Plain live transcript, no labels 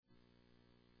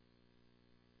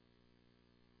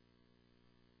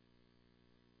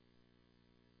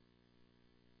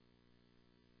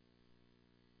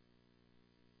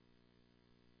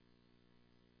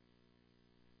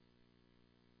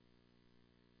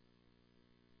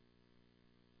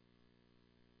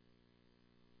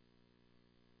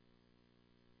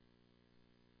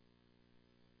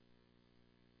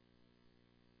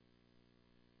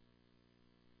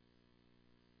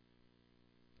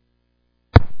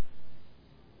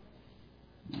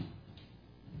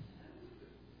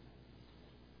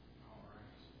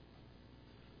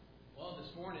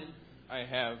this morning I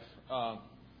have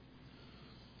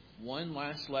one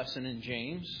last lesson in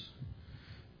James,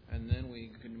 and then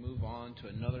we can move on to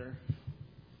another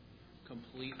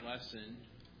complete lesson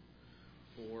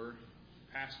for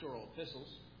pastoral epistles.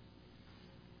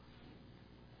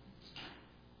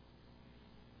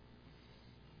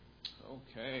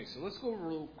 Okay, so let's go over a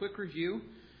real quick review.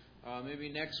 Maybe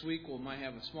next week we might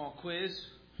have a small quiz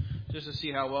just to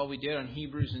see how well we did on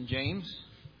Hebrews and James.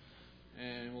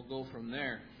 And we'll go from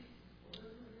there. Is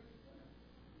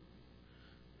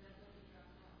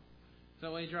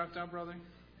that why you dropped out, brother?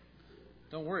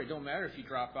 Don't worry. It don't matter if you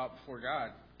drop out before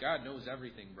God. God knows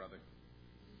everything, brother.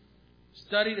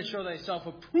 Study to show thyself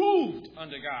approved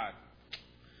unto God.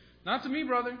 Not to me,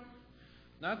 brother.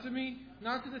 Not to me.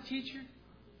 Not to the teacher.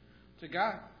 To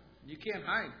God. You can't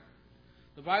hide.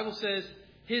 The Bible says,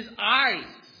 his eyes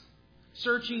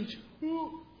searching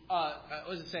to, what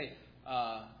does it say?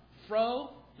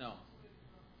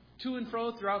 To and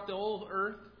fro throughout the whole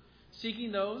earth,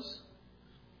 seeking those.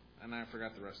 And I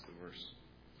forgot the rest of the verse.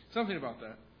 Something about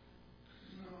that.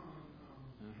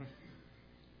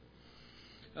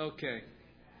 Okay.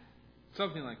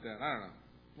 Something like that. I don't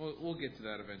know. We'll get to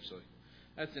that eventually.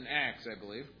 That's in Acts, I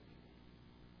believe.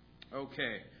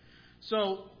 Okay.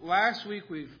 So last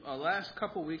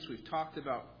couple weeks we've talked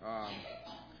about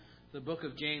the book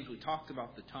of James. We talked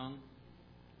about the tongue.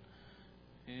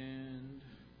 And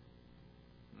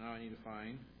now I need to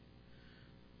find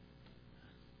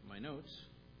my notes.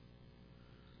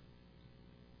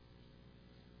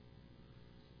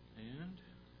 And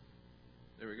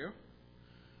there we go.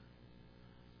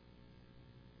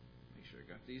 Make sure I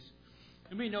got these.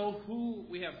 And we know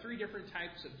we have three different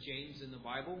types of James in the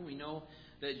Bible. We know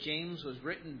that James was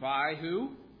written by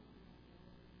who?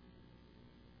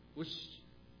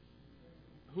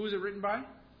 Who is it written by?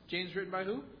 James written by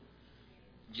who?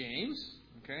 James.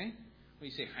 Okay. When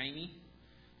you say Jaime, is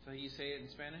that how you say it in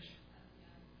Spanish?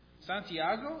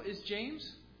 Santiago is James?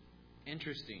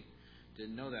 Interesting.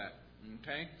 Didn't know that.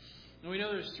 Okay. And we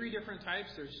know there's three different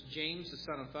types. There's James, the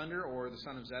son of thunder, or the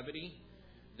son of Zebedee.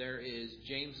 There is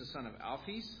James, the son of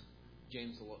Alphaeus.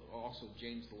 Also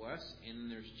James the Less. And then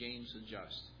there's James the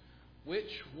Just.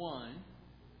 Which one?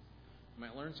 You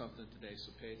might learn something today,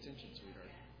 so pay attention, sweetheart.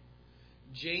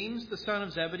 James, the son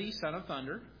of Zebedee, son of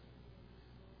thunder.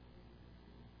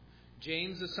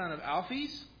 James, the son of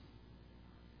Alphaeus.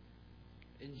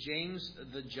 And James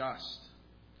the Just.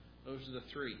 Those are the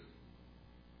three.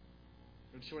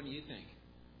 Which one do you think?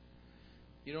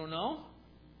 You don't know?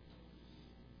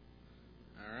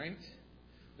 All right.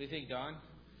 What do you think, Don?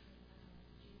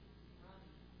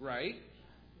 Right.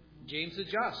 James the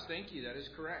Just. Thank you. That is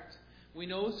correct. We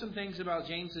know some things about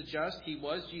James the Just. He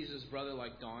was Jesus' brother,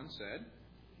 like Don said.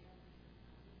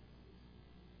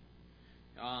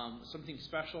 Something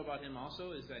special about him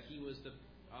also is that he was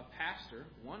a pastor,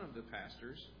 one of the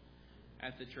pastors,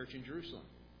 at the church in Jerusalem.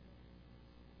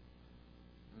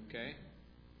 Okay?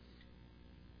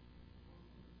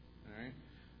 All right.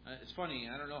 It's funny.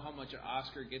 I don't know how much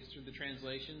Oscar gets through the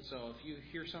translation, so if you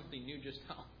hear something new, just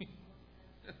tell me.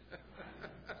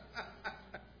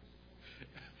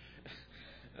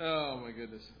 Oh, my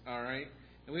goodness. All right.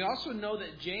 And we also know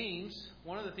that James,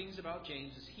 one of the things about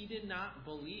James is he did not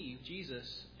believe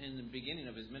Jesus in the beginning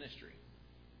of his ministry.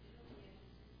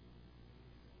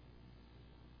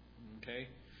 Okay.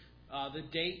 The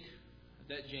date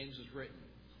that James was written.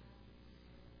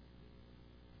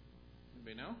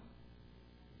 Anybody know?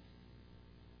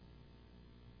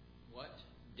 What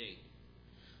date?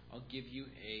 I'll give you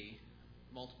a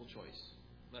multiple choice.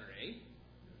 Letter A.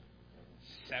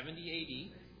 70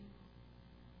 A.D.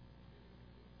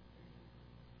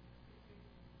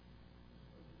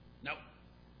 No.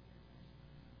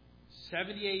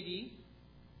 70 A.D.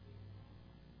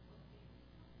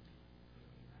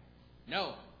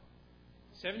 No.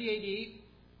 70 A.D.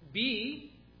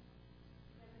 B.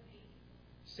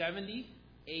 70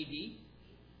 A.D.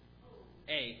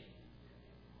 A.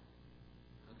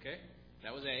 Okay,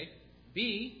 that was A.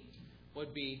 B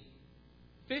would be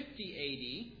 50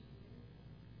 A.D.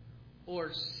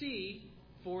 or C,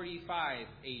 45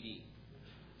 A.D.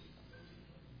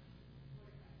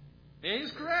 It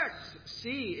is correct.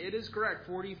 C, it is correct,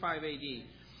 45 A.D.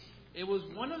 It was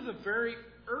one of the very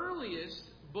earliest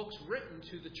books written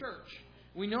to the church.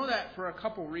 We know that for a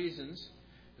couple reasons.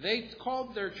 They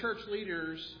called their church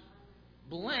leaders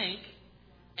blank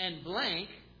and blank,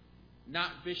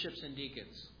 not bishops and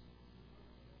deacons.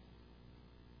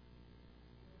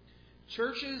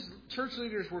 Church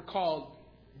leaders were called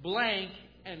blank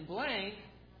and blank,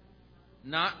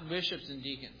 not bishops and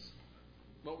deacons.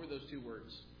 What were those two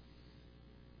words?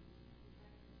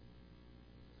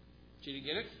 Did you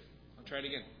get it? I'll try it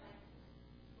again.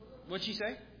 What'd she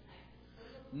say?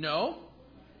 No.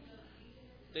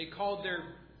 They called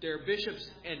their bishops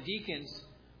and deacons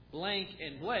blank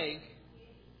and blank.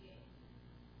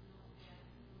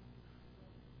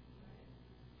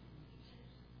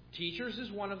 Teachers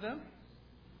is one of them.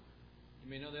 You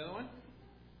may know the other one.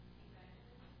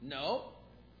 No.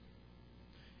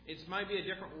 It might be a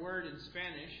different word in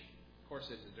Spanish. Of course,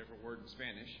 it's a different word in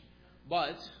Spanish.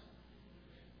 But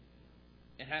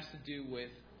it has to do with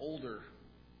older.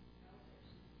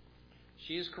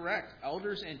 She is correct.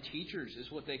 Elders and teachers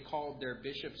is what they called their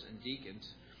bishops and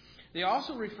deacons. They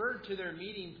also referred to their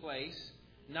meeting place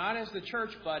not as the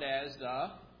church, but as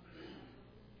the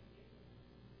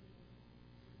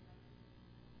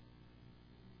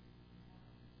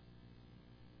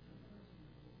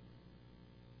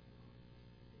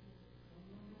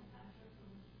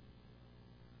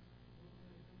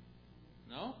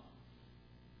No?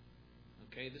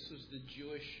 Okay, this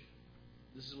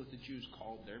is what the Jews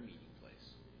called their meeting place.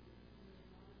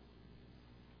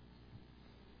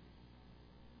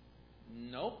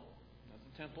 Nope, not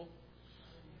the temple.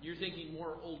 You're thinking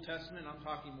more Old Testament, I'm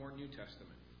talking more New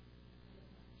Testament.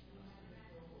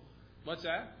 What's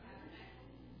that?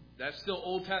 That's still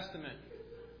Old Testament.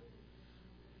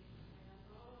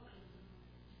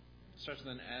 Starts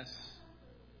with an S.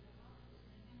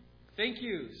 Thank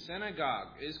you. Synagogue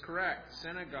is correct.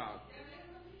 Synagogue.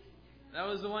 That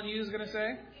was the one you was going to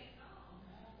say?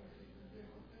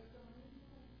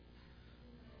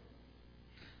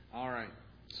 All right.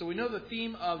 So we know the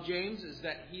theme of James is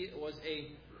that he was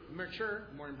a mature,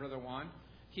 morning, Brother Juan.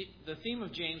 The theme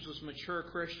of James was mature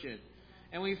Christian.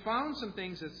 And we found some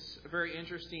things that's very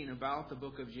interesting about the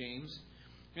book of James.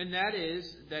 And that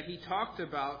is that he talked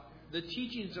about the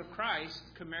teachings of Christ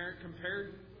compared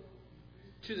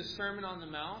to the Sermon on the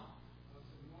Mount,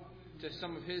 to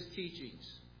some of his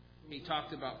teachings. He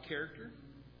talked about character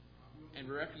and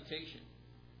reputation.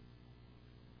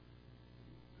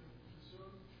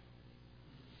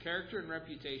 Character and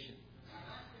reputation.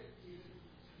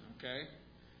 Okay?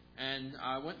 And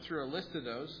I went through a list of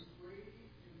those.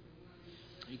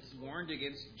 He's warned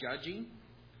against judging,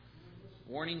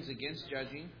 warnings against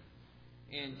judging,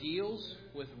 and deals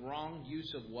with wrong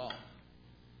use of wealth.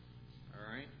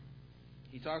 All right?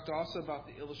 He talked also about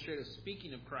the illustrative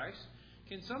speaking of Christ.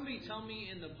 Can somebody tell me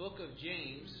in the book of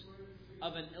James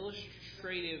of an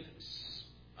illustrative,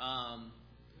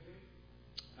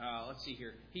 let's see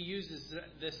here. He uses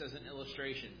this as an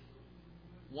illustration.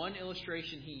 One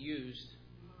illustration he used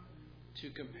to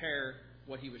compare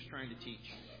what he was trying to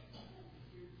teach.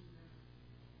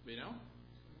 You know?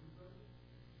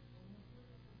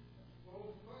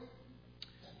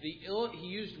 He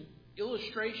used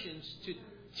illustrations to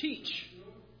teach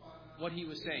what he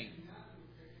was saying.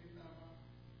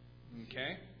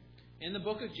 Okay? In the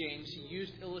book of James, he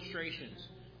used illustrations.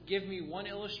 Give me one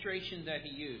illustration that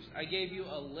he used. I gave you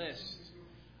a list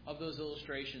of those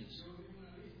illustrations.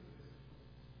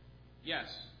 Yes.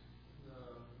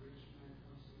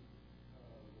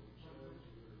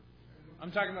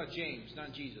 I'm talking about James,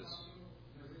 not Jesus.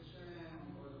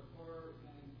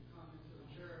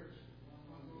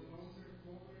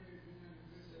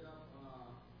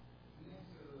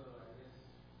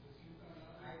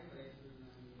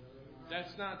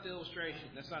 That's not the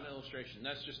illustration. That's not an illustration.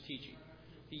 That's just teaching.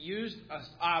 He used an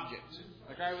object.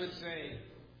 Like I would say,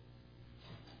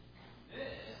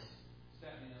 this,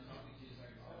 Stephanie, I'm talking to you a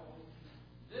second ago.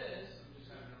 This, I'm just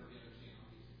having everybody understand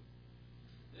how easy.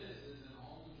 This is an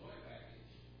almond joy package.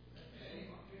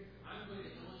 Okay? I'm going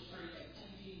to illustrate the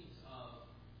teachings of,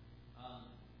 I don't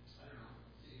know,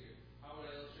 let's see here. How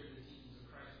would I illustrate the teachings of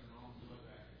Christ in an almond joy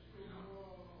package? You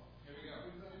know? Here we go.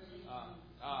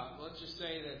 Let's just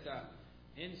say that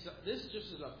this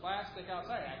just is a plastic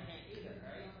outside. I can't eat it,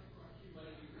 right? But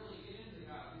if you really get into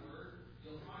God's Word,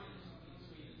 you'll find there's something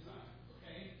sweet inside.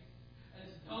 Okay?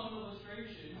 It's a dumb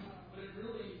illustration, but it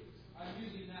really, I'm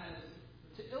using that as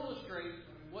to illustrate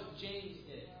what James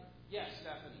did. Yes,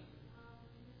 Stephanie.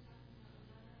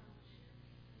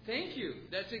 Thank you.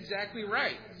 That's exactly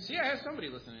right. See, I have somebody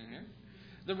listening here.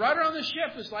 The rudder on the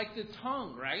ship is like the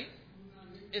tongue, right?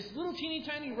 It's little teeny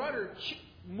tiny rudder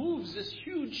moves this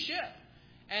huge ship.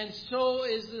 And so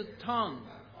is the tongue.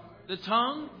 The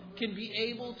tongue can be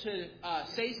able to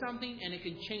say something and it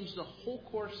can change the whole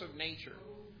course of nature.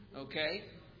 Okay?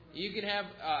 You can have,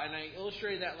 and I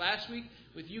illustrated that last week,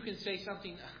 with you can say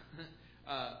something,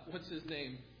 what's his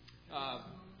name?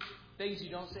 Things you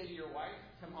don't say to your wife,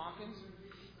 Tim Hawkins.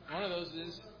 One of those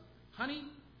is, honey,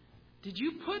 did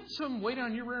you put some weight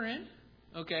on your rear end?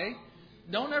 Okay?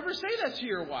 don't ever say that to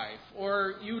your wife.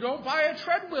 Or you don't buy a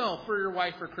treadmill for your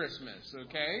wife for Christmas,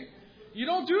 okay? You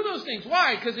don't do those things.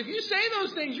 Why? Because if you say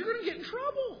those things, you're going to get in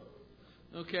trouble,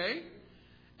 okay?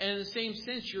 And in the same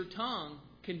sense, your tongue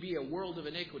can be a world of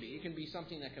iniquity. It can be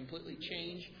something that completely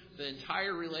change the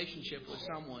entire relationship with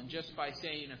someone just by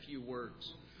saying a few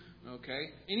words.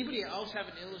 Okay? Anybody else have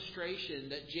an illustration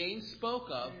that James spoke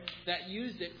of that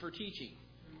used it for teaching?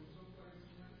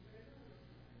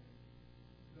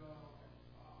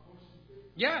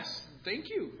 Yes. Thank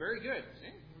you. Very good.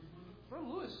 Brother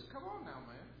Lewis, come on now,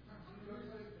 man.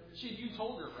 You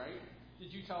told her, right?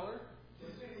 Did you tell her?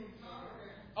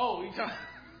 Oh, he told her.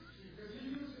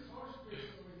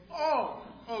 Oh,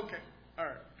 okay. All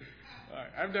right.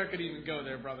 I'm not going to even go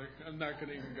there, brother. I'm not going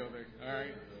to even go there. All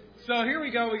right. So here we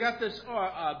go. We got this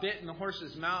bit in the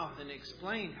horse's mouth and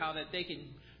explained how that they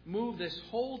can move this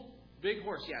whole big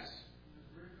horse. Yes.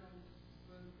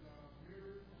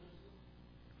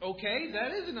 Okay,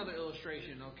 that is another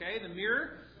illustration. Okay, the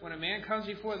mirror. When a man comes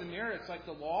before the mirror, it's like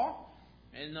the law.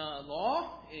 And the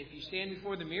law, if you stand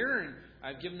before the mirror, and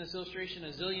I've given this illustration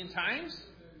a zillion times.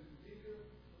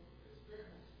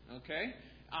 Okay.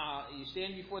 You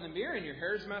stand before the mirror and your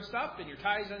hair's messed up and your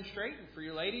tie's unstraight. And for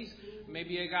your ladies,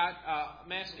 maybe you got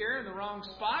mascara in the wrong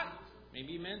spot.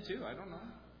 Maybe men too. I don't know.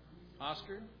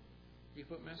 Oscar, you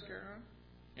put mascara on?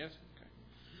 Yes? Okay.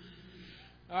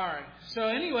 All right. So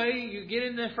anyway, you get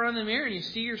in the front of the mirror and you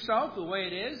see yourself the way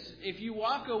it is. If you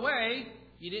walk away,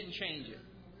 you didn't change it.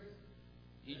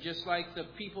 You just like the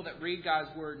people that read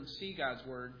God's Word and see God's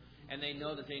Word and they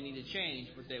know that they need to change,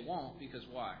 but they won't because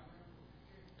why?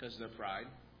 Because of their pride.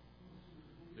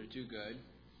 They're too good.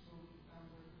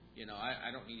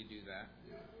 I don't need to do that.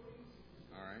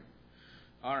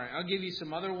 All right. I'll give you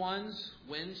some other ones.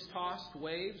 Winds tossed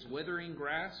waves, withering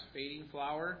grass, fading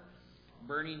flower,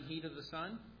 burning heat of the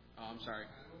sun. Oh, I'm sorry.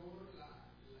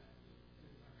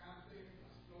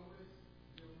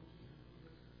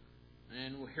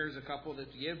 And here's a couple that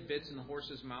give bits in the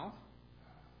horse's mouth.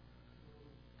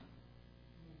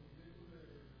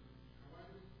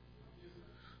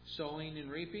 Sowing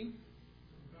and reaping,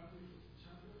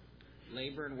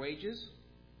 labor and wages,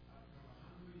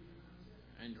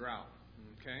 and drought.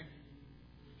 Okay?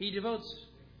 He devotes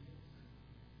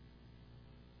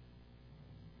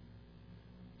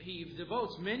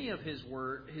many of his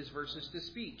verses to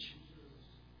speech.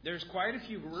 There's quite a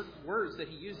few words that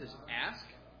he uses. Ask,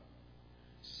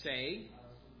 say,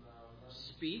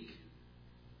 speak,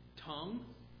 tongue,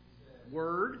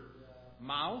 word,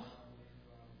 mouth,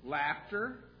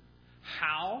 laughter,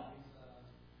 howl,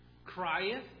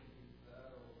 crieth,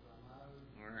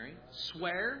 all right,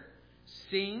 swear,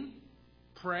 sing,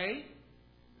 pray.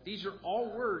 These are all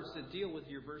words that deal with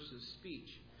your versus speech.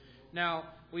 Now,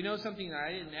 we know something that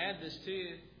I didn't add this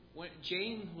to. When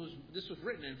this was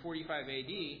written in 45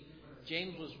 A.D.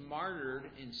 James was martyred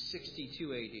in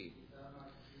 62 A.D.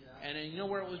 And you know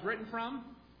where it was written from?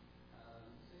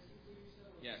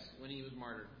 Yes, when he was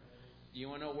martyred. Do you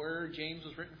want to know where James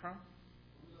was written from?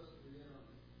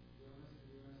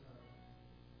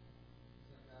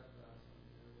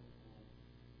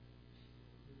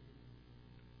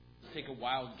 Take a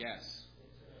wild guess.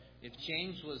 If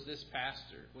James was a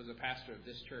pastor of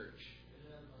this church,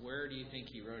 where do you think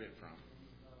he wrote it from?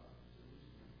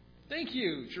 Thank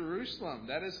you, Jerusalem.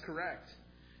 That is correct.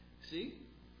 See?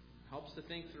 Helps to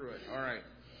think through it. All right.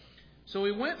 So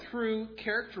we went through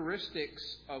characteristics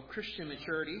of Christian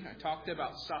maturity. I talked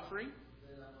about suffering.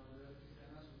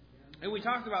 And we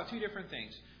talked about two different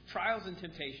things. Trials and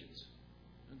temptations.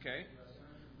 Okay?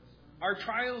 Are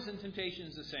trials and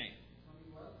temptations the same?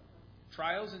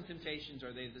 Trials and temptations,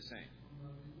 are they the same?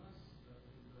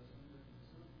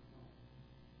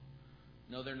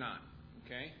 No, they're not.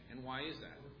 Okay? And why is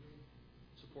that?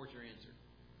 Support your answer.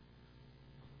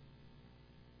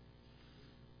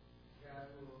 God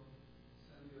will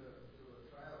send you through a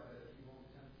trial that He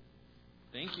won't tempt you.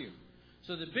 Thank you.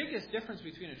 So the biggest difference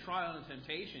between a trial and a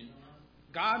temptation,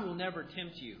 God will never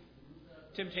tempt you.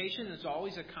 Temptation is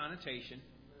always a connotation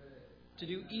to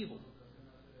do evil.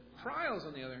 Trials,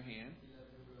 on the other hand,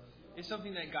 is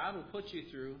something that God will put you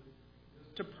through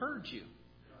to purge you.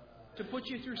 To put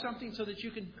you through something so that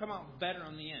you can come out better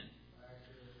on the end.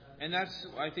 And that's,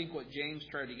 I think, what James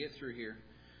tried to get through here.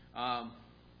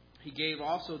 He gave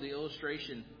also the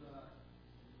illustration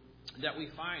that we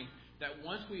find that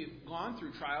once we've gone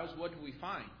through trials, what do we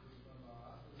find?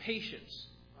 Patience.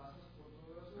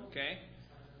 Okay?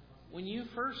 When you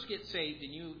first get saved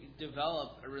and you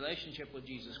develop a relationship with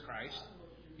Jesus Christ,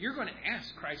 you're going to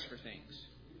ask Christ for things.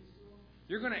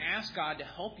 You're going to ask God to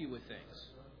help you with things.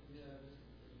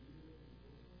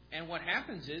 And what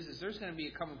happens is there's going to be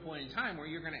a point in time where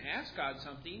you're going to ask God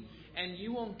something and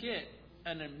you won't get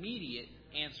an immediate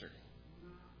answer.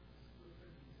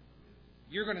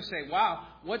 You're going to say, wow,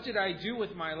 what did I do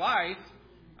with my life?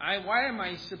 Why am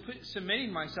I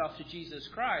submitting myself to Jesus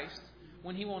Christ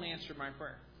when He won't answer my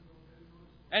prayer?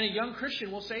 And a young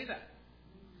Christian will say that.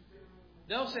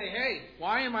 They'll say, hey,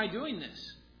 why am I doing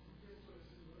this?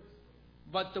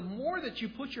 But the more that you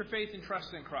put your faith and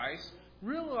trust in Christ,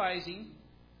 realizing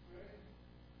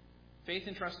faith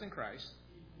and trust in Christ,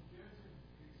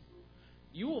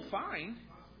 you will find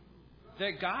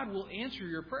that God will answer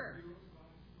your prayer,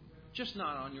 just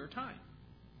not on your time.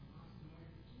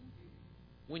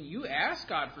 When you ask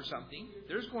God for something,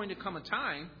 there's going to come a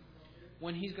time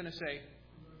when He's going to say,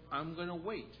 I'm going to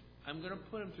wait. I'm going to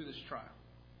put him through this trial.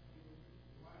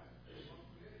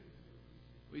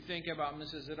 We think about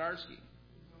Mrs. Zdarsky.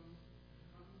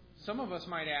 Some of us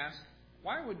might ask,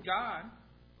 why would God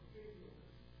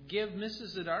give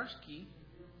Mrs. Zdarsky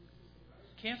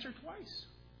cancer twice?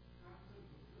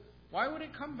 Why would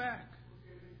it come back?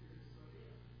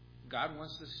 God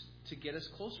wants us to get us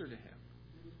closer to Him.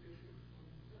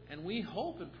 And we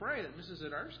hope and pray that Mrs.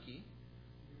 Zdarsky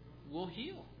will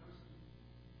heal.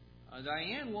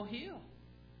 Diane will heal.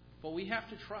 But we have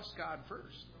to trust God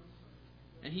first.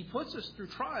 And He puts us through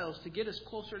trials to get us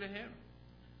closer to Him.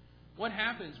 What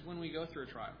happens when we go through a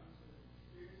trial?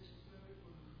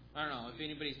 I don't know if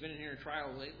anybody's been in here a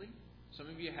trial lately. Some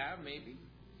of you have, maybe.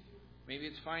 Maybe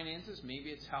it's finances. Maybe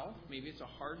it's health. Maybe it's a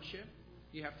hardship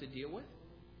you have to deal with.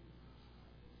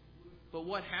 But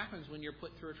what happens when you're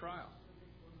put through a trial?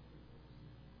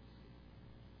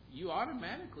 You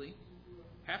automatically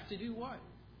have to do what?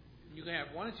 You can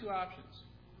have one of two options.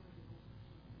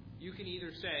 You can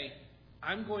either say,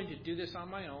 I'm going to do this on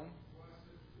my own,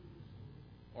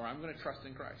 or I'm going to trust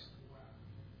in Christ.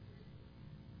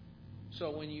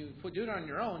 So when you do it on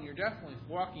your own, you're definitely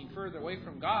walking further away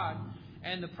from God.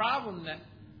 And the problem that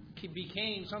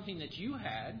became something that you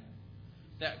had,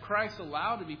 that Christ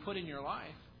allowed to be put in your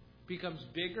life, becomes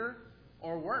bigger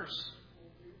or worse.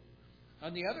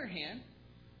 On the other hand,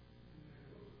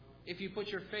 if you put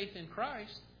your faith in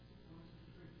Christ,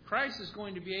 Christ is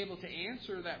going to be able to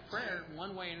answer that prayer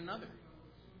one way or another.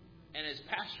 And as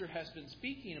Pastor has been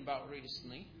speaking about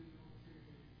recently,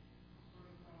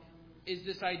 is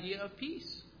this idea of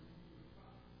peace.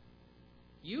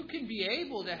 You can be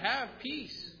able to have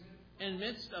peace in the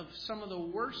midst of some of the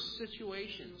worst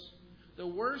situations, the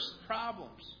worst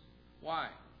problems. Why?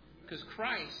 Because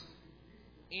Christ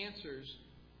answers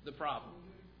the problem.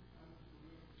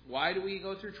 Why do we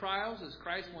go through trials? As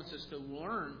Christ wants us to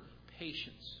learn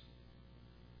patience.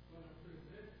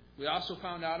 We also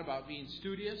found out about being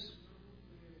studious,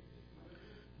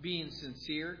 being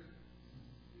sincere,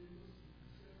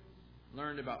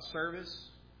 learned about service,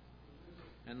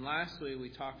 and lastly, we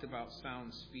talked about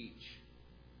sound speech.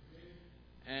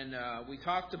 And we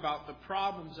talked about the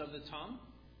problems of the tongue.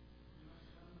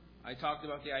 I talked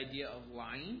about the idea of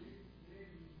lying.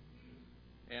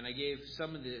 And I gave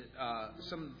some of the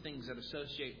things that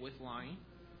associate with lying.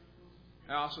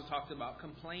 I also talked about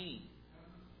complaining.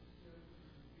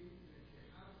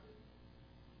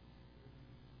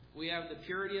 We have the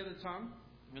purity of the tongue.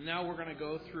 And now we're going to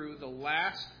go through the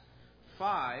last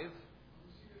 5.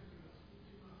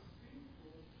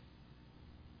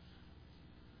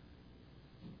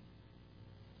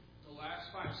 The last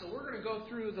 5. So we're going to go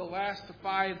through the last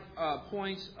 5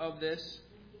 points of this.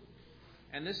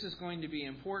 And this is going to be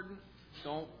important.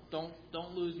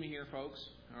 Don't lose me here, folks.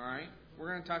 All right? We're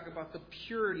going to talk about the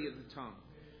purity of the tongue.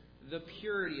 The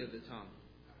purity of the tongue.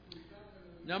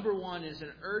 Number 1 is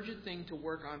an urgent thing to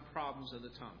work on problems of the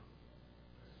tongue.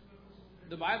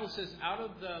 The Bible says, out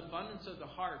of the abundance of the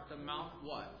heart, the mouth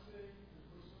what?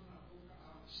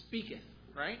 Speaketh.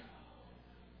 Right?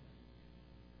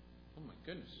 Oh my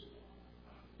goodness.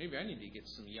 Maybe I need to get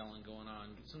some yelling going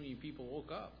on. Get some of you people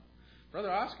woke up. Brother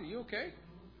Oscar, you okay?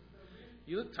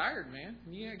 You look tired, man.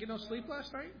 You didn't get no sleep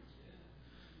last night?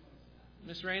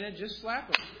 Miss Raina, just slap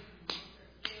him.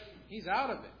 He's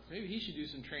out of it. Maybe he should do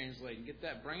some translating. Get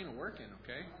that brain working,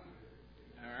 okay?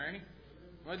 All right.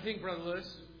 What do you think, Brother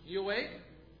Lewis? You awake?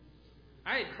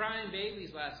 I had crying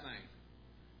babies last night.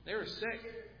 They were sick.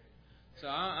 So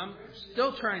I'm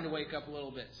still trying to wake up a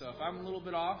little bit. So if I'm a little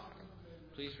bit off,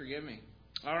 please forgive me.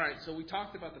 All right. So we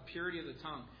talked about the purity of the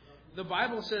tongue. The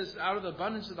Bible says, out of the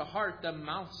abundance of the heart, the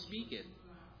mouth speaketh.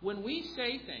 When we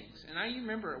say things, and I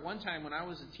remember at one time when I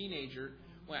was a teenager,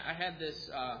 when I had this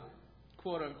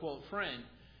quote-unquote friend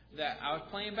that I was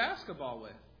playing basketball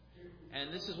with.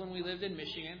 And this is when we lived in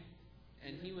Michigan.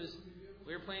 And we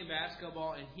were playing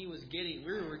basketball, and we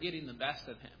were getting the best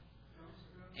of him.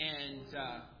 And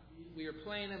we were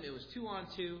playing him. It was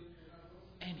 2-on-2.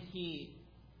 And he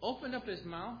opened up his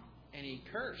mouth and he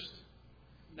cursed.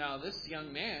 Now, this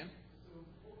young man,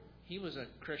 he was a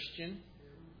Christian.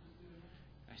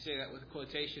 I say that with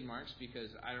quotation marks because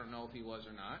I don't know if he was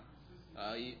or not.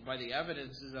 By the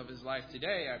evidences of his life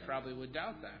today, I probably would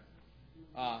doubt that.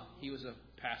 He was a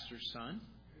pastor's son.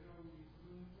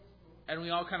 And we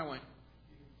all kind of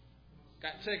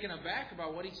got taken aback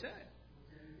about what he said.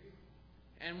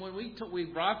 And when we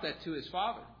brought that to his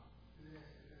father,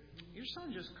 your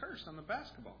son just cursed on the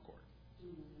basketball court.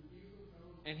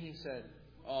 And he said,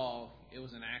 oh, it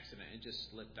was an accident. It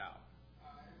just slipped out.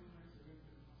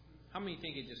 How many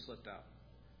think it just slipped out?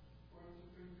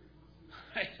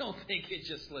 I don't think it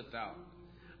just slipped out.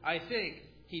 I think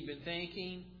he'd been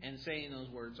thinking and saying those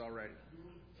words already.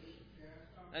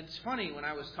 It's funny, when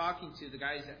I was talking to the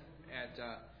guys at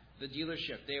the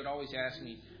dealership, they would always ask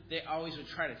me, they always would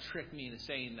try to trick me into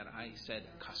saying that I said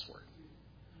a cuss word.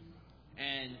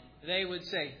 And they would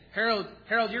say, Harold,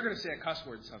 you're going to say a cuss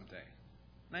word someday.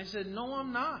 And I said, no,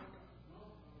 I'm not.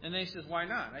 And they said, why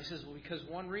not? I said, well, because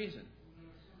one reason.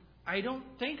 I don't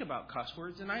think about cuss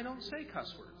words and I don't say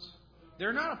cuss words.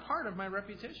 They're not a part of my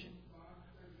reputation.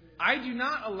 I do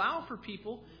not allow for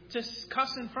people to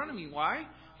cuss in front of me. Why?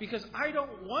 Because I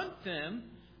don't want them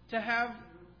to have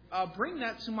bring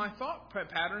that to my thought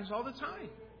patterns all the time.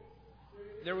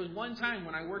 There was one time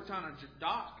when I worked on a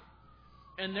dock,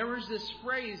 and there was this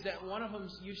phrase that one of them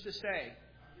used to say.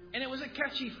 And it was a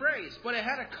catchy phrase, but it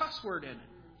had a cuss word in it.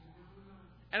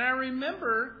 And I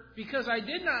remember, because I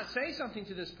did not say something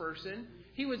to this person,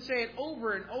 he would say it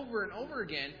over and over and over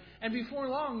again. And before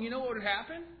long, you know what would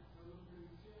happen?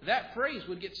 That phrase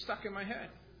would get stuck in my head.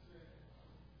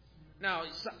 Now,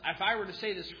 if I were to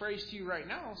say this phrase to you right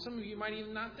now, some of you might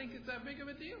even not think it's that big of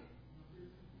a deal.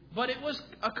 But it was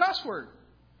a cuss word.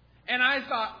 And I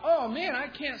thought, oh man, I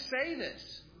can't say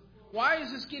this. Why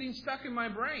is this getting stuck in my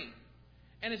brain?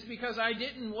 And it's because I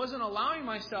wasn't allowing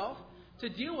myself to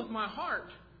deal with my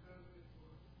heart.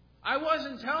 I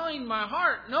wasn't telling my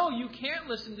heart, no, you can't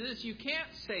listen to this. You can't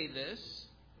say this.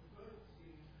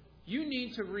 You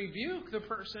need to rebuke the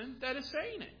person that is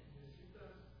saying it.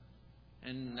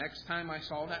 And next time I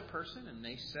saw that person and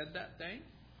they said that thing,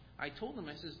 I told them,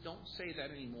 I says, don't say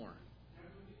that anymore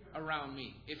around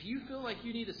me. If you feel like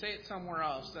you need to say it somewhere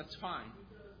else, that's fine.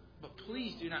 But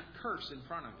please do not curse in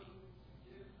front of me.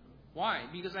 Why?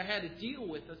 Because I had to deal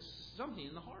with something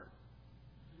in the heart.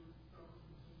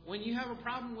 When you have a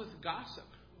problem with gossip,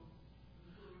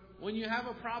 when you have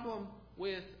a problem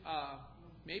with,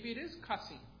 maybe it is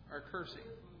cussing or cursing.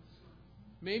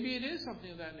 Maybe it is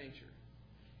something of that nature.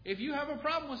 If you have a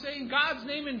problem with saying God's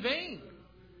name in vain,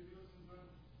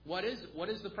 what is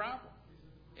the problem?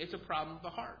 It's a problem of the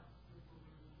heart.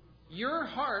 Your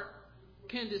heart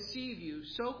can deceive you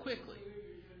so quickly.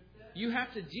 You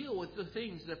have to deal with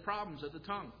the problems of the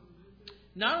tongue.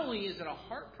 Not only is it a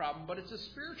heart problem, but it's a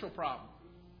spiritual problem.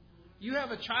 You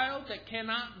have a child that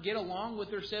cannot get along with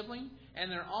their sibling,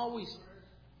 and they're always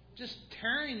just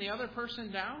tearing the other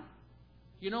person down.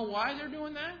 You know why they're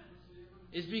doing that?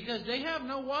 It's because they have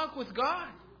no walk with God.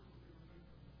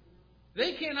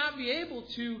 They cannot be able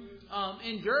to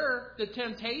endure the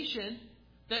temptation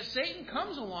that Satan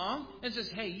comes along and says,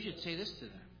 hey, you should say this to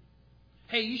them.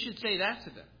 Hey, you should say that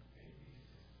to them.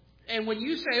 And when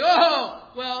you say, oh,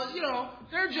 well,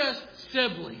 they're just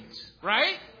siblings,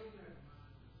 right?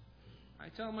 I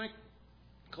tell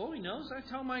Chloe knows, I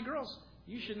tell my girls,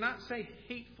 you should not say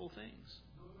hateful things.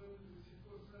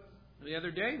 The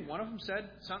other day, one of them said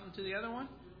something to the other one,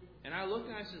 and I looked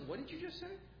and I said, what did you just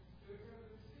say?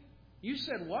 You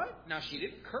said what? Now, she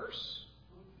didn't curse.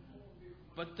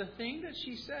 But the thing that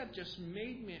she said just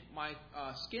made my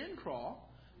skin crawl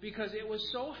because it was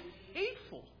so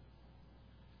hateful.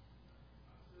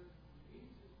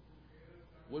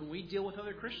 When we deal with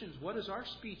other Christians, what does our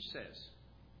speech says?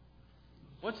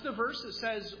 What's the verse that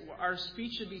says our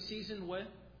speech should be seasoned with?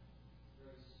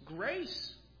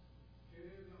 Grace.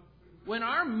 When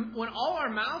all our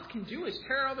mouth can do is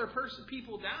tear other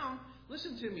people down,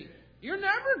 listen to me. You're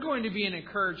never going to be an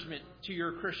encouragement to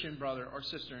your Christian brother or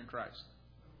sister in Christ.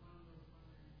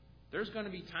 There's going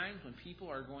to be times when people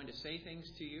are going to say things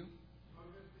to you,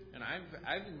 and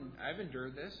I've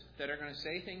endured this, that are going to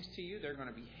say things to you. They're going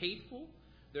to be hateful.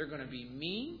 They're going to be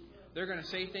mean. They're going to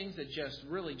say things that just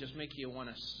make you want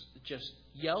to just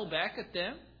yell back at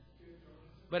them.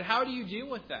 But how do you deal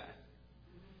with that?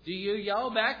 Do you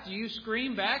yell back? Do you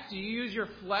scream back? Do you use your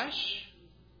flesh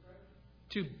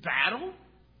to battle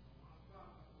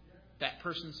that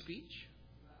person's speech?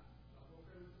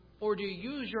 Or do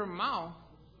you use your mouth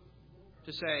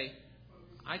to say,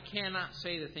 I cannot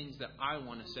say the things that I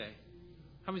want to say.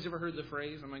 How many's ever heard the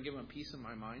phrase, I'm going to give them a piece of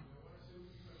my mind?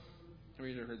 Have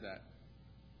you ever heard that?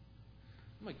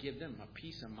 I'm going to give them a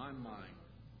piece of my mind.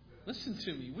 Listen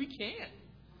to me. We can't.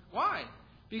 Why?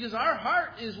 Because our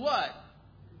heart is what?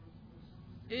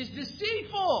 Is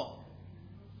deceitful.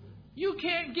 You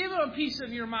can't give them a piece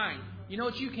of your mind. You know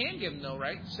what you can give them though,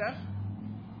 right, Steph?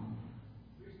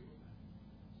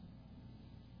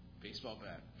 Baseball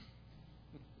bat.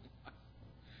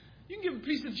 You can give them a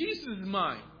piece of Jesus'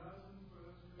 mind.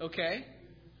 Okay?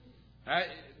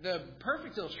 The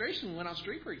perfect illustration, we went out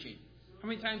street preaching. How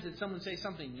many times did someone say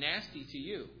something nasty to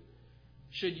you?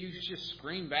 Should you just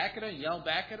scream back at them, yell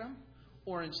back at them?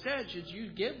 Or instead, should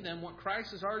you give them what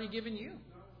Christ has already given you?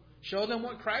 Show them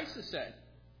what Christ has said.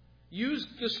 Use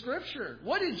the Scripture.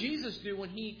 What did Jesus do when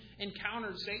He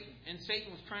encountered Satan and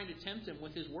Satan was trying to tempt Him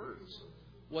with his words?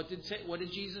 What did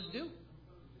Jesus do?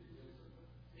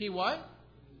 He what?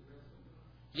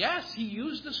 Yes, He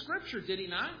used the Scripture, did He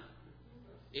not?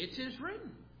 It is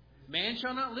written. Man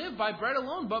shall not live by bread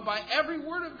alone, but by every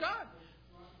word of God.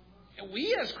 And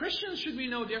we as Christians should be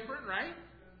no different, right?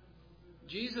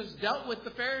 Jesus dealt with the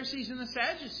Pharisees and the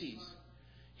Sadducees.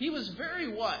 He was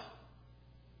very what?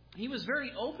 He was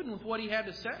very open with what He had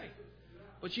to say.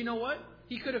 But you know what?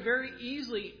 He could have very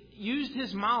easily used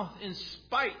His mouth in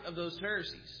spite of those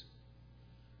Pharisees.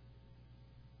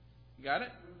 You got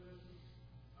it?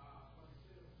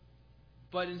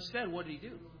 But instead, what did He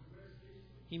do?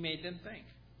 He made them think.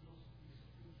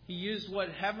 He used what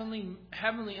heavenly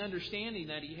understanding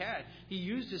that He had. He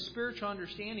used His spiritual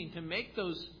understanding to make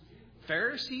those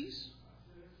Pharisees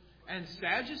and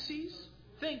Sadducees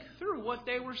think through what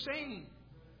they were saying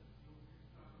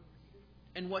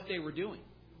and what they were doing.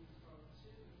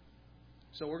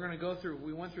 So we're going to go through,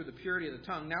 we went through the purity of the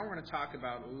tongue. Now we're going to talk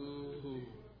about,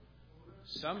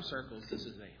 some circles, this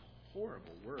is a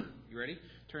horrible word. You ready?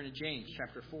 Turn to James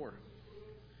chapter 4.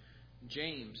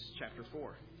 James chapter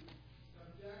 4.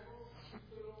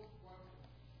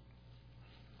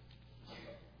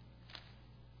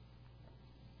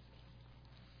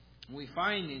 We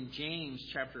find in James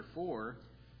chapter 4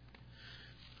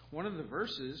 one of the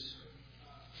verses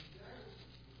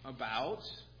about,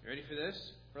 you ready for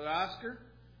this, Brother Oscar?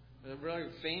 A really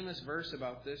famous verse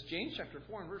about this. James chapter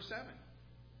 4 and verse 7.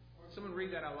 Someone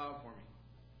read that out loud for me.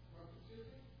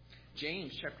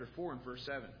 James chapter 4 and verse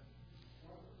 7.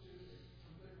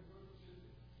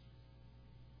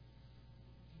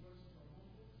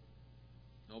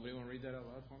 Nobody want to read that out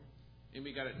loud for me?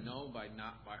 Anybody got it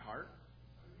not by heart?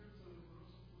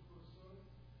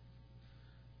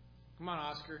 Come on,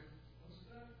 Oscar.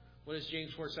 What does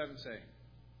James 4:7 say?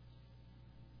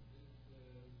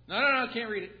 No, can't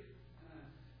read it.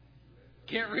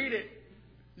 Can't read it.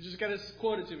 You just got to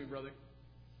quote it to me, brother.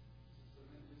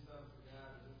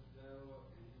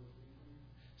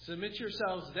 Submit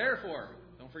yourselves, therefore.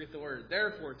 Don't forget the word.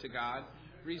 Therefore, to God.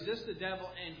 Resist the devil,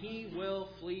 and he will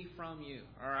flee from you.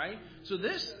 All right? So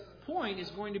this point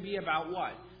is going to be about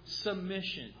what?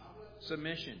 Submission.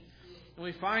 Submission. And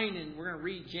we find, and we're going to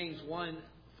read James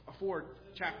 4,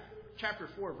 chapter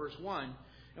 4, verse 1.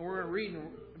 And we're going to read in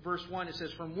verse 1. It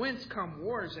says, From whence come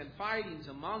wars and fightings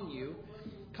among you?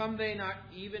 Come they not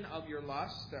even of your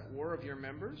lusts that war of your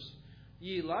members?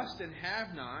 Ye lust and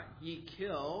have not. Ye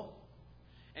kill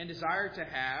and desire to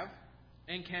have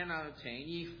and cannot obtain.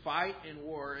 Ye fight and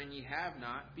war, and ye have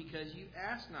not, because ye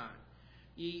ask not.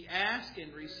 Ye ask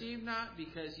and receive not,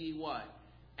 because ye what?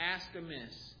 Ask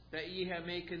amiss, that ye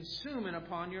may consume it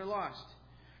upon your lust.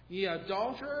 Ye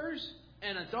adulterers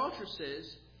and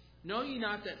adulteresses, know ye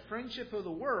not that friendship of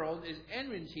the world is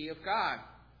enmity of God?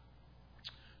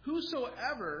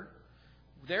 Whosoever,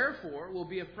 therefore, will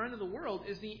be a friend of the world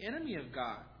is the enemy of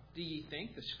God. Do ye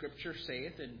think the Scripture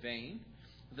saith in vain,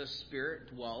 the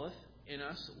Spirit dwelleth in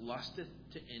us, lusteth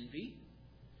to envy?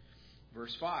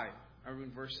 Verse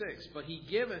 6. But he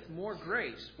giveth more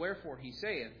grace. Wherefore he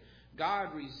saith,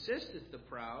 God resisteth the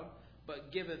proud,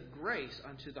 but giveth grace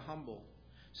unto the humble.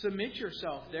 Submit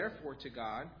yourself therefore to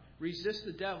God. Resist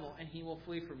the devil, and he will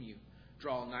flee from you.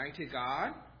 Draw nigh to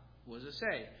God. What does it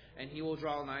say? And he will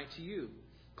draw nigh to you.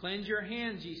 Cleanse your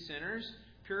hands, ye sinners.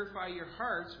 Purify your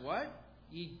hearts. What?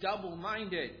 Ye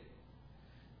double-minded.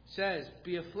 Says,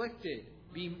 be afflicted.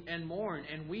 And mourn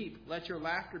and weep. Let your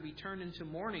laughter be turned into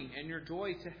mourning, and your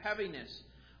joy to heaviness.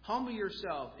 Humble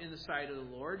yourself in the sight of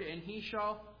the Lord, and he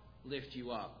shall lift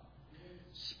you up.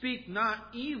 Speak not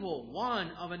evil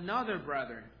one of another,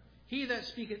 brethren. He that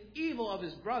speaketh evil of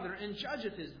his brother and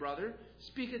judgeth his brother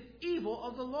speaketh evil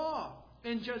of the law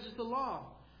and judgeth the law.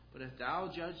 But if thou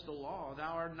judge the law,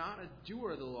 thou art not a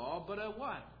doer of the law, but a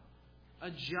what? A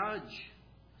judge.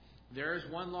 There is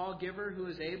one lawgiver who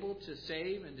is able to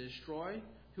save and destroy.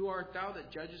 Who art thou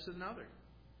that judgest another?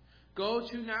 Go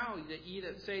to now, that ye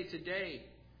that say today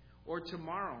or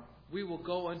tomorrow, we will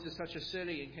go unto such a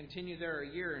city and continue there a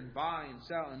year and buy and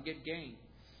sell and get gain.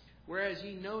 Whereas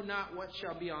ye know not what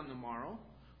shall be on the morrow.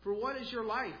 For what is your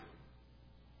life?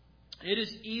 It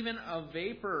is even a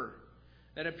vapor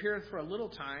that appeareth for a little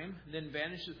time, then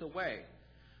vanisheth away.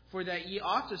 For that ye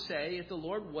ought to say, if the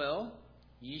Lord will,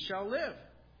 ye shall live,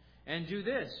 and do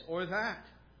this or that.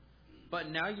 But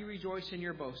now ye rejoice in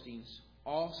your boastings.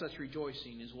 All such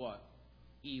rejoicing is what?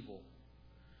 Evil.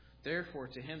 Therefore,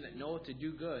 to him that knoweth to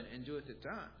do good and doeth it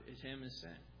not, is him is sin.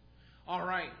 All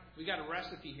right, we got a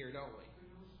recipe here, don't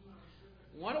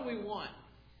we? What do we want?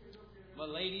 Well,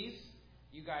 ladies,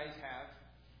 you guys have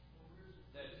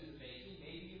that do the baking.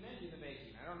 Maybe you men do the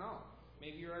baking. I don't know.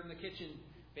 Maybe you're in the kitchen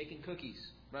baking cookies.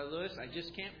 Brother Lewis, I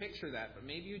just can't picture that, but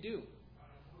maybe you do.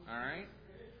 All right?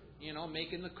 You know,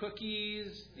 making the cookies,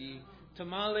 the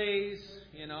tamales,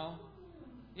 you know.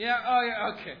 Yeah, oh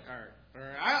yeah, okay. All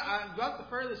right. About the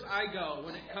furthest I go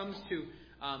when it comes to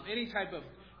any type of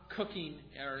cooking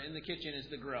or in the kitchen is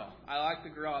the grill. I like the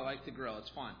grill. It's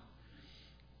fun.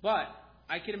 But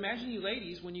I can imagine you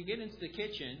ladies when you get into the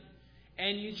kitchen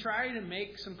and you try to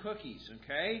make some cookies,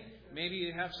 okay? Maybe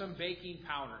you have some baking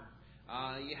powder.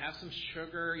 You have some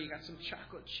sugar. You got some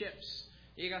chocolate chips.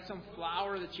 You got some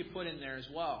flour that you put in there as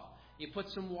well. You put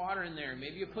some water in there.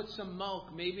 Maybe you put some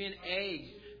milk. Maybe an egg.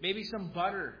 Maybe some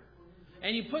butter.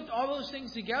 And you put all those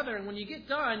things together, and when you get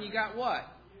done, you got what?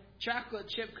 Chocolate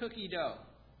chip cookie dough.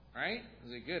 Right?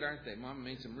 They're good, aren't they? Mama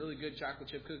made some really good chocolate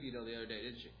chip cookie dough the other day,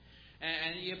 didn't she?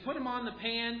 And you put them on the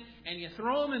pan, and you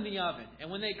throw them in the oven.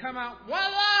 And when they come out,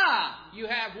 voila! You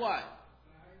have what?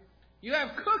 You have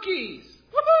cookies.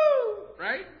 Woohoo!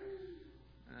 Right?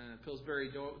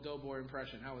 Pillsbury Doughboy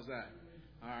impression. How was that?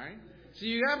 All right. So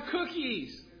you have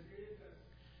cookies.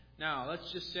 Now,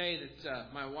 let's just say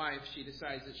that my wife, she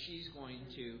decides that she's going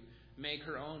to make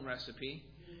her own recipe.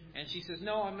 And she says,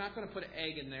 no, I'm not going to put an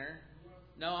egg in there.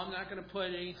 No, I'm not going to put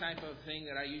any type of thing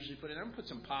that I usually put in there. I'm going to put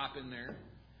some pop in there.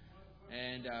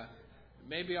 And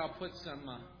maybe I'll put some,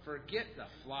 forget the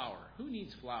flour. Who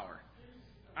needs flour?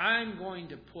 I'm going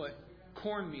to put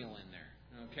cornmeal in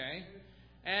there. Okay?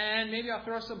 And maybe I'll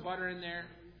throw some butter in there.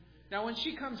 Now, when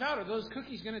she comes out, are those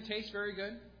cookies going to taste very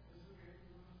good?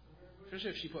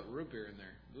 Especially if she put root beer in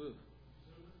there. Ooh.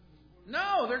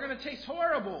 No, they're going to taste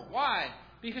horrible. Why?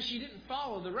 Because she didn't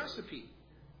follow the recipe.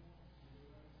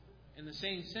 In the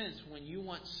same sense, when you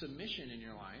want submission in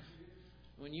your life,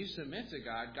 when you submit to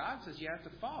God, God says you have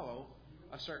to follow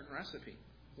a certain recipe.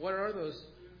 What are those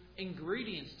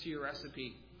ingredients to your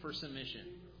recipe for submission?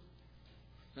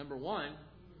 Number one,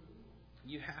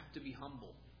 you have to be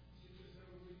humble.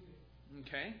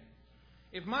 Okay?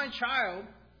 If my child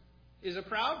is a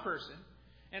proud person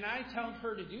and I tell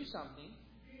her to do something,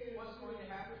 what's going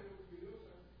to happen?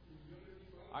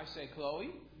 I say,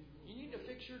 Chloe, you need to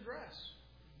fix your dress.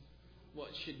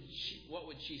 What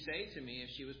would she say to me if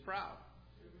she was proud?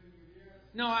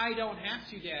 No, I don't have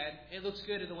to, Dad. It looks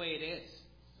good the way it is.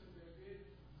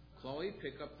 Chloe,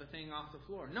 pick up the thing off the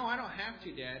floor. No, I don't have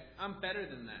to, Dad. I'm better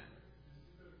than that.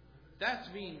 That's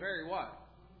being very what?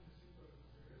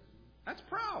 That's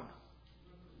proud.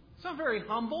 It's not very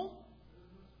humble.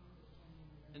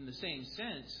 In the same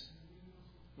sense,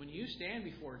 when you stand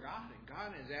before God and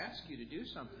God has asked you to do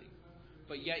something,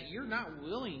 but yet you're not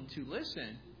willing to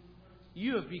listen,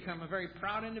 you have become a very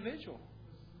proud individual.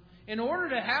 In order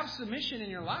to have submission in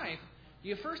your life,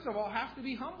 you first of all have to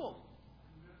be humble.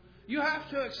 You have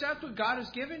to accept what God has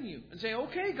given you and say,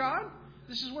 okay, God,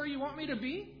 this is where you want me to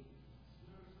be.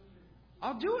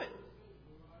 I'll do it.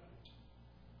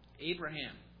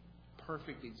 Abraham,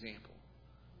 perfect example.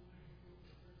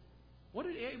 What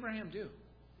did Abraham do?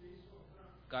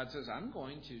 God says, I'm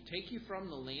going to take you from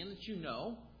the land that you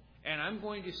know, and I'm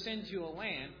going to send you a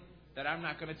land that I'm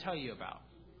not going to tell you about.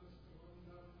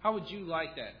 How would you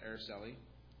like that, Araceli,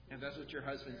 if that's what your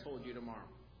husband told you tomorrow?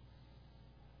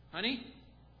 Honey,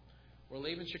 we're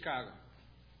leaving Chicago.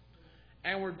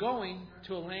 And we're going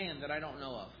to a land that I don't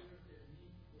know of.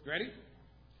 Ready?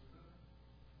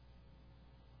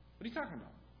 What are you talking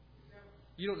about?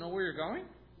 You don't know where you're going?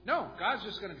 No, God's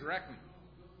just going to direct me.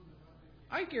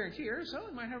 I guarantee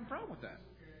Araceli might have a problem with that.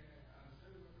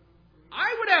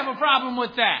 I would have a problem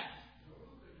with that.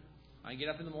 I get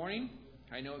up in the morning.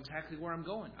 I know exactly where I'm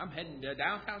going. I'm heading to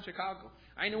downtown Chicago.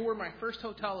 I know where my first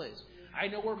hotel is. I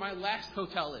know where my last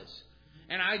hotel is.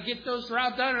 And I get those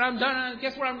routes done, and I'm done. And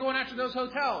guess where I'm going after those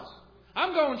hotels?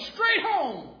 I'm going straight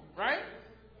home, right?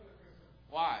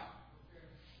 Why?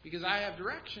 Because I have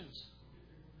directions.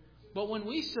 But when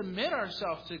we submit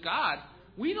ourselves to God,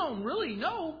 we don't really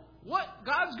know what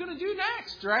God's going to do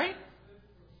next, right?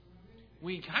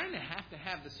 We kind of have to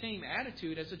have the same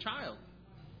attitude as a child.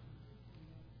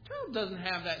 A child doesn't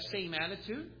have that same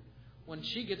attitude. When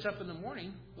she gets up in the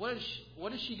morning, what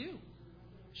does she do?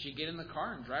 She get in the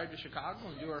car and drive to Chicago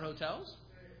and do her hotels?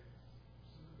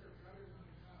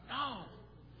 No.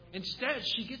 Instead,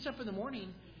 she gets up in the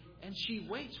morning and she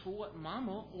waits for what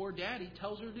Mama or Daddy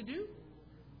tells her to do.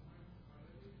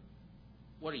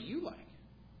 What are you like?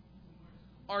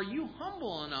 Are you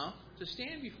humble enough to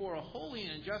stand before a holy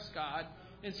and just God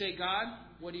and say, God,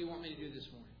 what do you want me to do this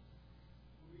morning?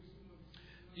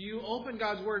 Do you open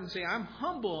God's Word and say, I'm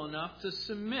humble enough to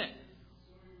submit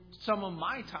some of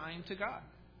my time to God?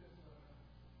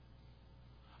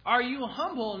 Are you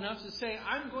humble enough to say,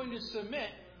 I'm going to submit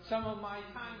some of my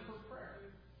time for prayer?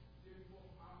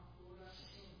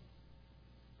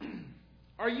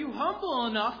 Are you humble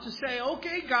enough to say,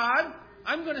 okay, God,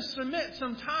 I'm going to submit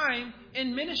some time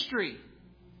in ministry?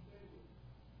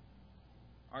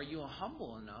 Are you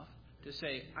humble enough to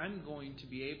say, I'm going to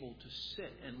be able to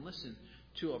sit and listen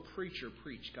to a preacher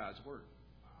preach God's Word?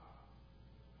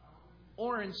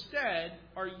 Or instead,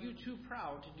 are you too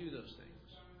proud to do those things?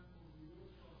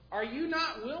 Are you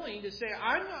not willing to say,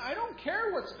 I don't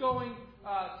care what's going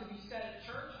to be said at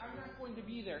church. I'm not going to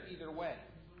be there either way.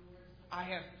 I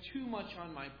have too much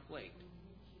on my plate.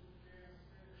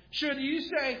 Should you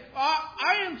say,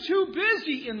 I am too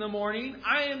busy in the morning.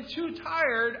 I am too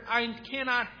tired. I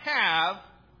cannot have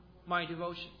my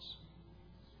devotions.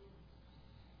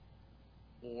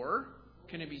 Or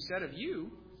can it be said of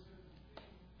you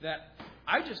that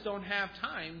I just don't have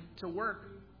time to work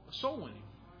soul winning?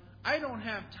 I don't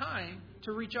have time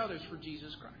to reach others for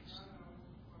Jesus Christ.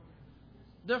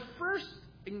 The first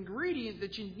ingredient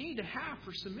that you need to have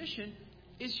for submission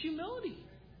is humility.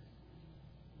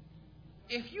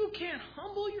 If you can't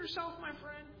humble yourself, my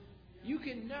friend, you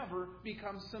can never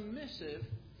become submissive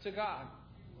to God.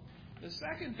 The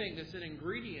second thing that's an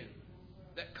ingredient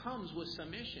that comes with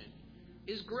submission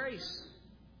is grace.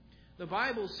 The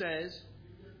Bible says,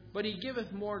 but he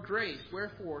giveth more grace.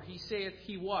 Wherefore, he saith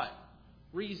he what?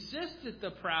 Resisteth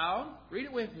the proud. Read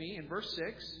it with me in verse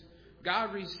 6.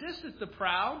 God resisteth the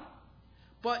proud,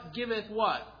 but giveth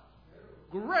what?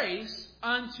 Grace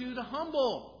unto the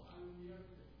humble.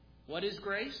 What is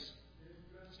grace?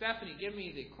 Stephanie, give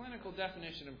me the clinical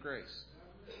definition of grace.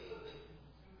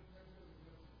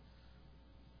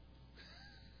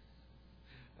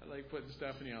 I like putting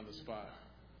Stephanie on the spot.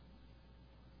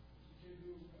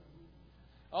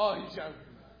 Oh, he's over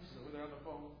there on the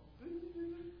phone.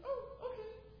 Oh, okay.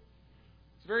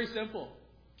 It's very simple.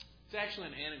 It's actually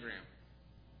an anagram.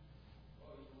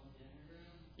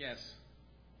 Yes.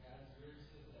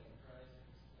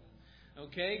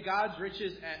 Okay, God's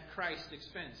riches at Christ's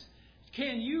expense. Do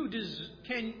you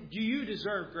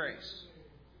deserve grace?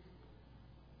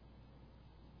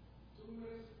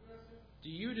 Do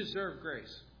you deserve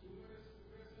grace?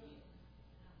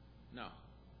 No.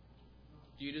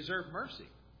 Do you deserve mercy?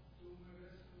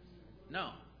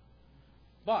 No.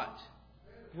 But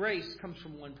grace comes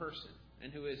from one person.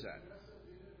 And who is that?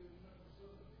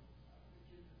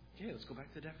 Okay, let's go back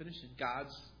to the definition.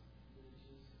 God's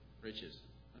riches.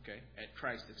 Okay, at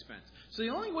Christ's expense. So the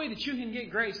only way that you can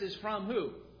get grace is from who?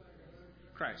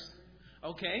 Christ.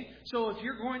 Okay, so if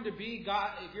you're going to be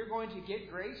God, if you're going to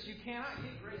get grace, you cannot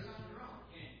get grace on your own,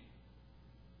 can you?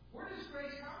 Where does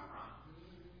grace come from?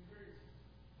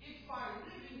 It's by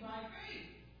living by faith.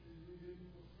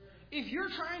 If you're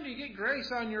trying to get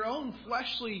grace on your own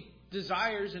fleshly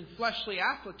desires and fleshly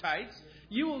appetites,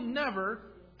 you will never,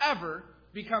 ever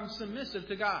become submissive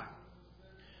to God.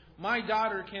 My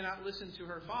daughter cannot listen to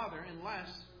her father unless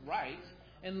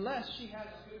she has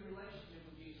a good relationship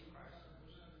with Jesus Christ.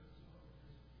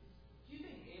 Do you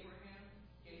think Abraham,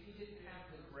 if he didn't have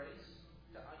the grace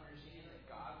to understand that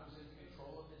God was in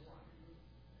control of his life,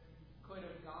 could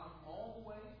have gone all the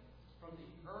way from the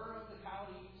Ur of the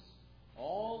Chaldees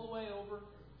all the way over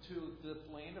to the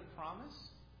land of promise?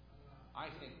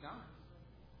 I think not.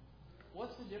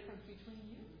 What's the difference between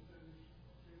you?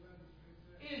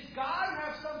 Is God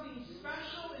have something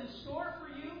special in store for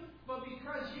you, but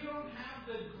because you don't have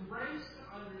the grace to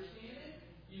understand it,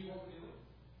 you won't do it?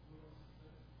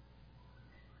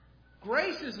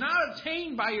 Grace is not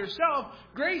obtained by yourself.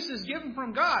 Grace is given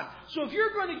from God. So if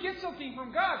you're going to get something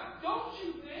from God, don't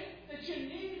you think that you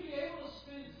need to be able to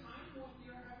spend time with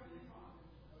your Heavenly Father?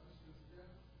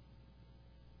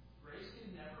 Grace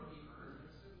can never be earned.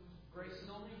 Grace is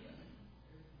only given.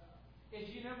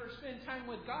 If you never spend time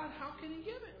with God, how can He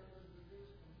give it?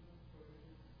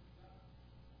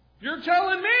 You're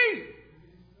telling me.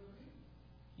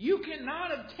 You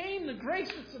cannot obtain the grace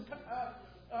that's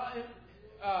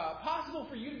possible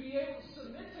for you to be able to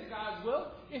submit to God's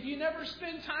will if you never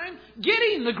spend time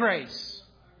getting the grace.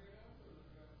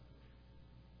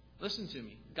 Listen to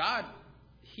me. God,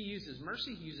 He uses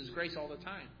mercy, He uses grace all the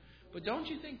time. But don't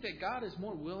you think that God is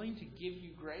more willing to give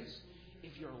you grace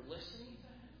if you're listening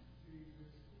to Him?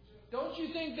 Don't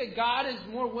you think that God is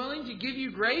more willing to give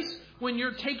you grace when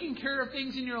you're taking care of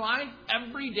things in your life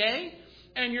every day?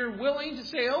 And you're willing to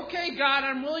say, okay, God,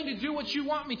 I'm willing to do what you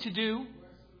want me to do.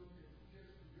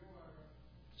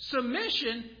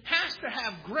 Submission has to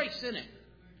have grace in it.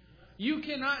 You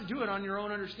cannot do it on your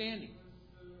own understanding.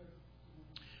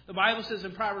 The Bible says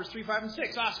in Proverbs 3, 5, and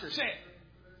 6. Oscar, say it.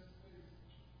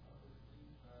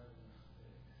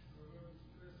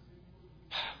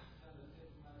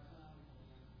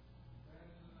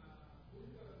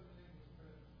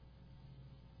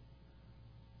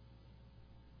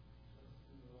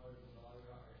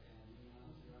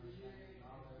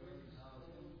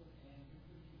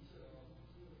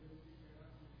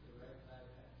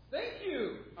 Thank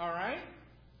you. All right.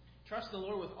 Trust the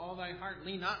Lord with all thy heart.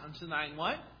 Lean not unto thine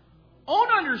what? Own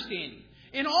understanding.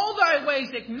 In all thy ways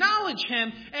acknowledge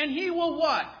Him, and He will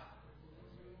what?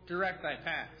 Direct thy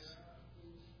paths.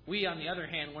 We, on the other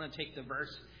hand, want to take the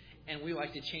verse and we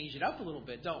like to change it up a little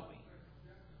bit, don't we?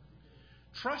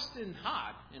 Trust in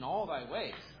God in all thy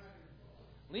ways.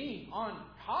 Lean on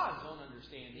God's own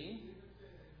understanding.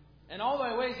 In all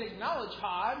thy ways acknowledge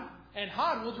God, and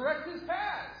God will direct His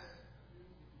paths.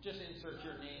 Just insert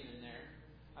your name in there.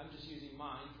 I'm just using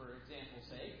mine for example's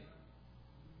sake.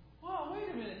 Oh, wait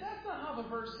a minute. That's not how the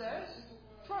verse says.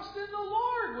 Trust in the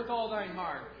Lord with all thine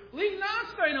heart. Lean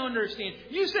not to thine own understanding.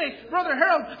 You say, Brother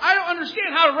Harold, I don't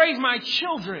understand how to raise my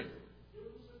children.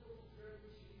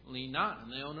 Lean not on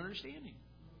thy own understanding.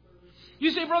 You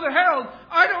say, Brother Harold,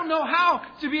 I don't know how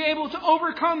to be able to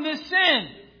overcome this sin.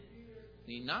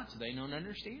 Lean not to thine own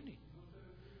understanding.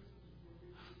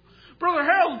 Brother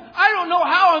Harold, I don't know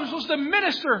how I'm supposed to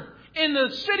minister in the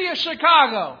city of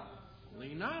Chicago.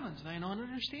 Lean not unto thine own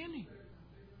understanding.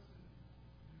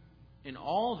 In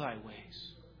all thy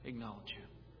ways, acknowledge Him.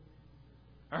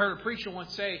 I heard a preacher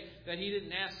once say that he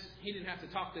didn't have to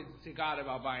talk to God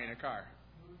about buying a car.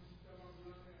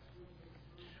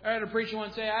 I heard a preacher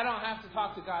once say, I don't have to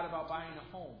talk to God about buying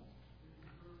a home.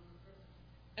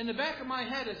 In the back of my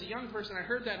head as a young person, I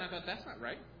heard that and I thought, that's not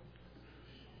right.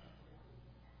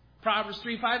 Proverbs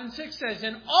 3, 5, and 6 says,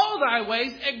 in all thy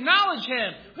ways, acknowledge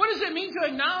Him. What does it mean to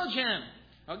acknowledge Him?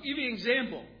 I'll give you an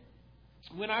example.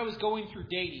 When I was going through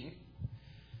dating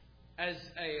as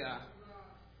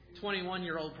a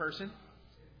 21-year-old person,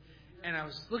 and I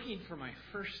was looking for my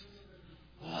first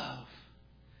love,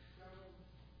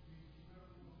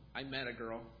 I met a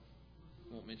girl.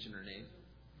 Won't mention her name.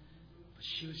 But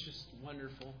she was just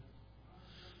wonderful.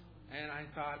 And I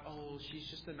thought, oh, she's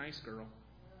just a nice girl.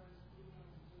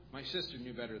 My sister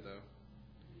knew better, though.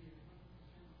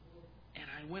 And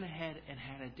I went ahead and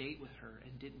had a date with her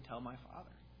and didn't tell my father.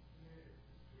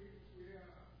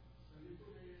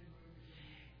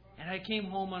 And I came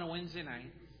home on a Wednesday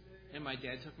night, and my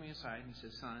dad took me aside and he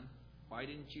said, son, why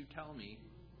didn't you tell me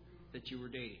that you were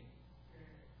dating?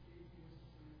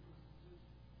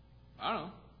 I don't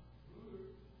know.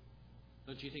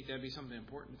 Don't you think that'd be something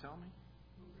important to tell me?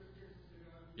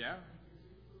 Yeah.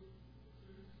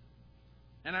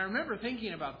 And I remember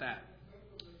thinking about that.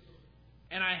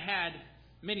 And I had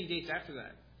many dates after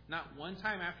that. Not one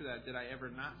time after that did I ever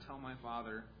not tell my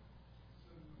father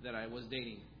that I was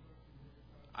dating.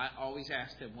 I always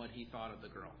asked him what he thought of the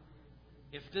girl.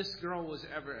 If this girl was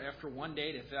ever, after one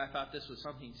date, if I thought this was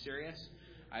something serious,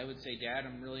 I would say, Dad,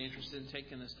 I'm really interested in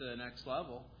taking this to the next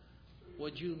level.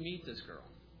 Would you meet this girl?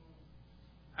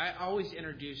 I always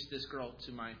introduced this girl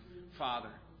to my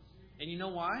father. And you know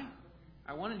why?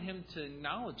 I wanted him to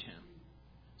acknowledge him.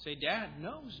 Say, Dad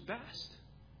knows best.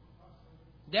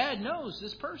 Dad knows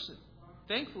this person.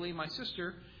 Thankfully, my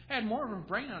sister had more of a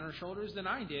brain on her shoulders than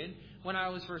I did when I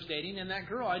was first dating. And that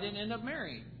girl I didn't end up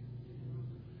marrying.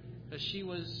 Because she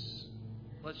was,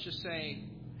 let's just say,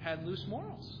 had loose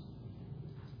morals.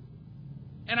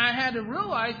 And I had to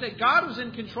realize that God was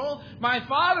in control. My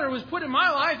father was put in my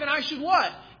life, and I should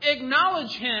what?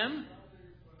 Acknowledge him.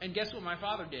 And guess what my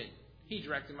father did? He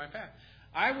directed my path.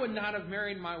 I would not have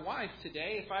married my wife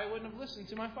today if I wouldn't have listened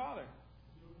to my father.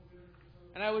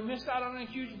 And I would miss out on a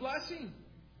huge blessing.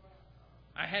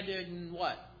 I had to,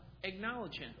 what?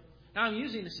 Acknowledge him. Now I'm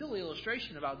using a silly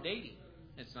illustration about dating.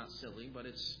 It's not silly, but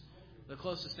it's the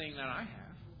closest thing that I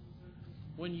have.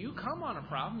 When you come on a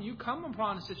problem, you come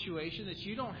upon a situation that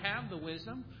you don't have the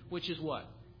wisdom, which is what?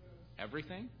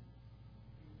 Everything.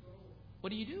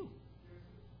 What do?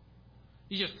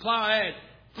 You just plow ahead.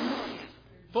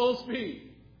 Full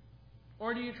speed.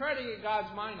 Or do you try to get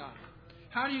God's mind on it?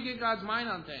 How do you get God's mind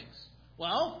on things?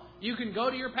 Well, you can go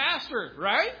to your pastor,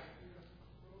 right?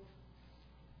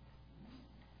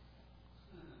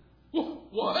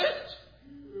 What?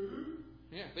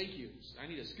 Yeah, thank you. I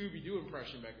need a Scooby-Doo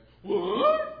impression back there.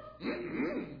 What?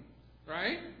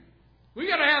 Right? We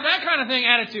got to have that kind of thing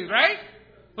attitude, right?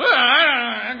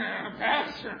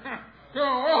 Pastor.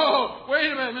 Whoa,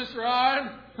 wait a minute, Mr.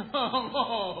 Odd.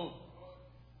 Whoa.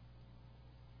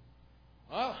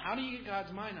 Well, how do you get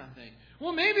God's mind on things?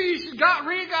 Well, maybe you should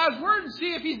read God's Word and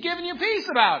see if He's giving you peace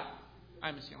about it.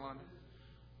 I miss you, Juan.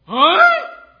 Huh?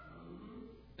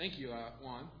 Thank you,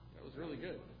 Juan. That was really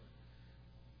good.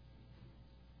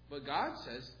 But God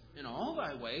says, in all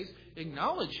thy ways,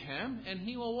 acknowledge Him, and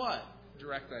He will what?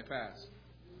 Direct thy paths.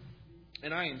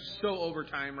 And I am so over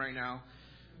time right now.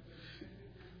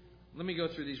 Let me go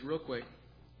through these real quick.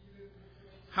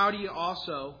 How do you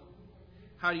also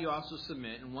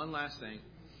submit? And one last thing.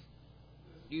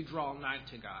 You draw nigh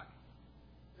to God.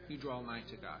 You draw nigh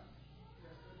to God.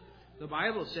 The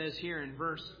Bible says here in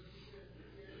verse,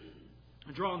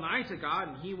 draw nigh to God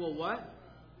and He will what?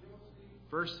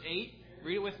 Verse 8.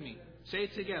 Read it with me. Say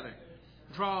it together.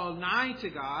 Draw nigh to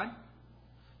God.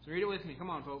 So read it with me. Come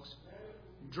on, folks.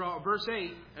 Verse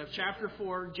 8 of chapter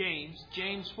 4,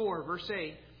 James 4, verse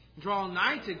 8. Draw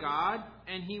nigh to God,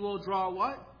 and He will draw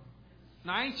what?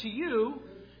 Nigh to you.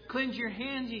 Cleanse your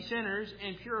hands, ye sinners,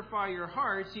 and purify your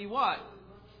hearts, ye what?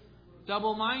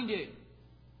 Double-minded.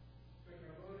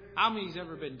 How many's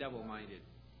ever been double-minded?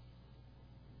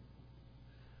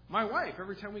 My wife,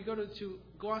 every time we go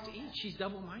out to eat, she's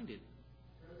double-minded.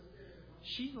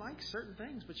 She likes certain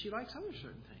things, but she likes other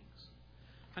certain things.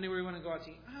 Honey, where do you want to go out to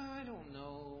eat? I don't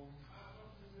know.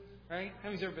 Right? How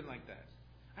many's ever been like that?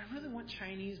 I really want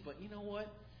Chinese, but you know what?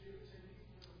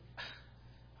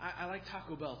 I like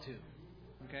Taco Bell too.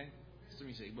 Okay? So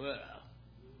me say, well,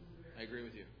 I agree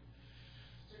with you.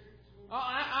 Oh,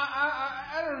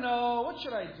 I don't know. What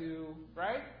should I do?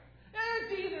 Right?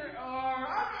 It's either or.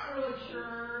 I'm not really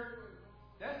sure.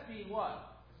 That's being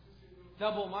what?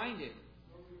 Double-minded.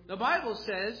 The Bible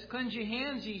says, cleanse your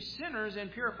hands, ye sinners,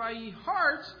 and purify ye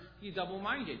hearts, ye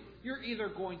double-minded. You're either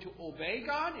going to obey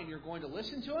God and you're going to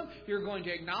listen to Him, you're going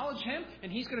to acknowledge Him,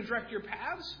 and He's going to direct your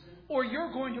paths, or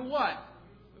you're going to what?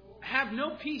 Have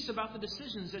no peace about the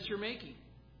decisions that you're making.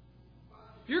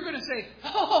 You're going to say,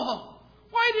 oh,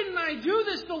 why didn't I do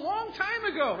this a long time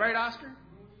ago? Right, Oscar?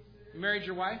 You married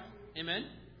your wife? Amen?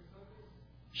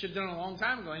 You should have done it a long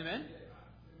time ago. Amen?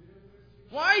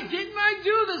 Why didn't I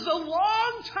do this a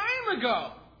long time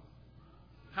ago?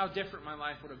 How different my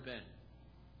life would have been.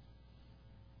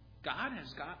 God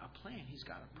has got a plan. He's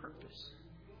got a purpose.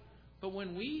 But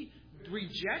when we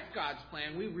reject God's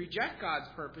plan, we reject God's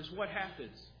purpose, what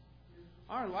happens?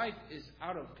 Our life is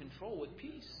out of control with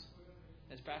peace,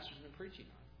 as Pastor's been preaching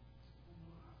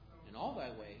on. In all thy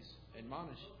ways,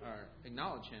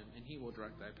 acknowledge Him, and He will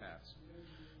direct thy paths.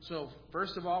 So,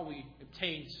 first of all, we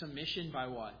obtain submission by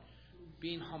what?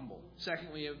 Being humble.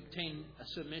 Second, we obtain a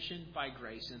submission by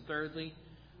grace. And thirdly,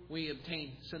 we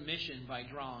obtain submission by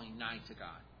drawing nigh to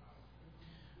God.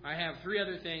 I have three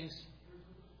other things.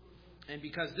 And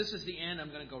because this is the end, I'm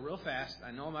going to go real fast.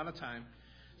 I know I'm out of time.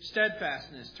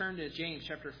 Steadfastness. Turn to James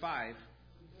chapter 5.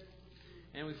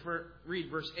 And we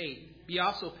read verse 8. Be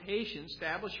also patient,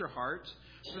 establish your hearts,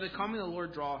 for the coming of the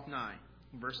Lord draweth nigh.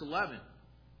 Verse 11.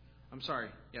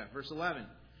 Verse 11.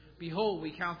 Behold, we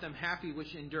count them happy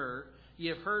which endure. Ye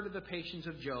have heard of the patience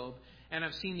of Job, and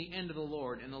have seen the end of the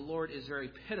Lord, and the Lord is very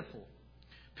pitiful.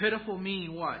 Pitiful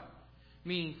meaning what?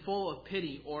 Meaning full of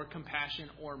pity or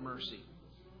compassion or mercy.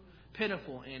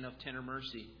 Pitiful and of tender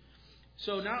mercy.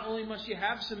 So not only must you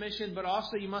have submission, but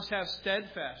also you must have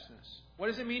steadfastness. What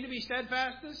does it mean to be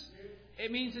steadfastness?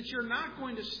 It means that you're not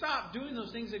going to stop doing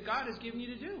those things that God has given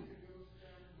you to do.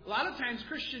 A lot of times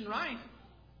Christian life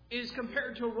is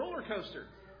compared to a roller coaster.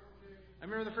 I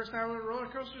remember the first time I went on a roller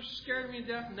coaster, scared me to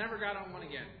death, never got on one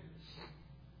again.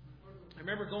 I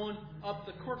remember going up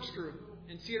the corkscrew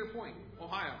in Cedar Point,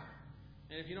 Ohio.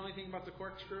 And if you know anything about the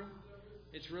corkscrew,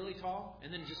 it's really tall,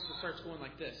 and then it just starts going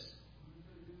like this.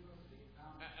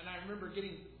 And I remember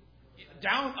getting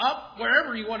down, up,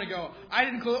 wherever you want to go. I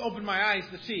didn't open my eyes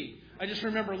to see. I just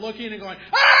remember looking and going,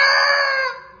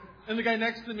 ah! And the guy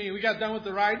next to me, we got done with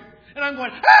the ride, and I'm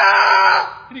going,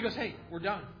 ah! And he goes, hey, we're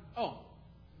done. Oh.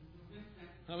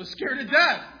 I was scared to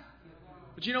death.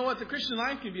 But you know what? The Christian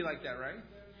life can be like that, right?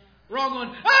 We're all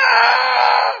going,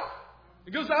 ah!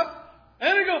 It goes up, and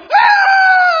then it goes,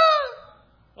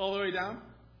 ah! All the way down.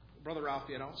 Brother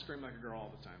Ralphie, I don't scream like a girl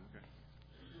all the time, okay?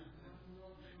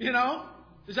 You know?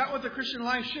 Is that what the Christian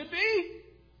life should be?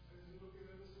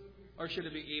 Or should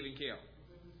it be even keel?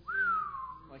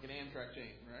 Like an Amtrak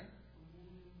train, right?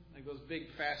 Like those big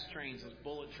fast trains, those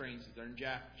bullet trains that are in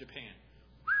Japan.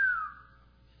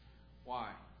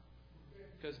 Why?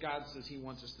 Because God says He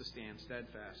wants us to stand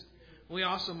steadfast. We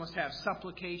also must have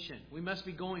supplication. We must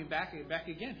be going back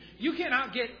again. You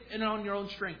cannot get it on your own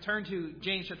strength. Turn to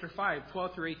James chapter 5,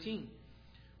 12 through 18.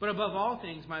 But above all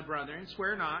things, my brethren,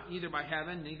 swear not, neither by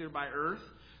heaven, neither by earth,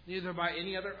 neither by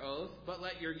any other oath, but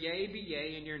let your yea be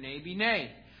yea and your nay be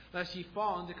nay, lest ye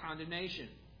fall into condemnation.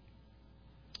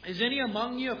 Is any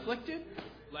among you afflicted?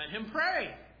 Let him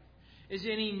pray. Is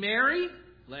any merry?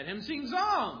 Let him sing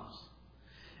psalms.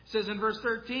 It says in verse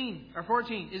 13 or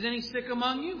 14, is any sick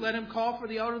among you? Let him call for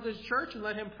the elder of the church and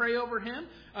let him pray over him,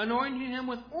 anointing him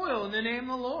with oil in the name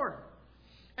of the Lord.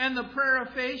 And the prayer of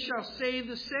faith shall save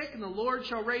the sick, and the Lord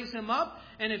shall raise him up.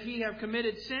 And if he have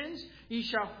committed sins, ye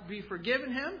shall be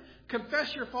forgiven him.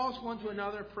 Confess your faults one to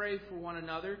another, pray for one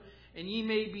another, and ye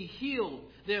may be healed.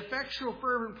 The effectual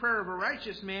fervent prayer of a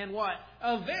righteous man, what?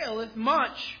 Availeth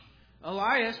much.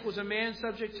 Elias was a man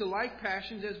subject to like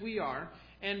passions as we are,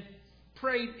 and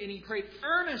he prayed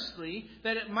earnestly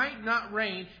that it might not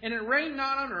rain, and it rained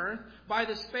not on earth by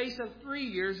the space of 3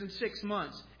 years and 6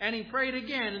 months. And he prayed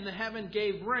again, and the heaven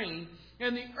gave rain,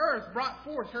 and the earth brought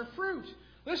forth her fruit.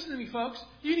 Listen to me, folks.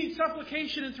 You need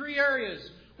supplication in 3 areas.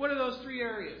 What are those 3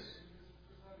 areas?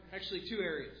 Actually, 2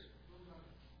 areas.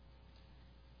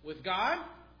 With God,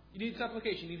 you need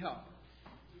supplication, you need help.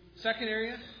 Second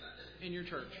area, in your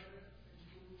church.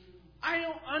 I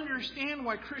don't understand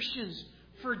why Christians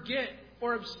forget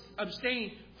or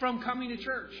abstain from coming to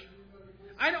church.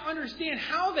 I don't understand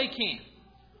how they can.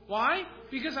 Why?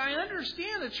 Because I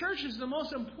understand that church is the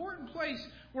most important place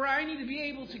where I need to be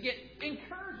able to get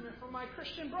encouragement from my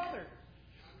Christian brother.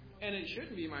 And it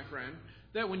shouldn't be, my friend,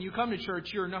 that when you come to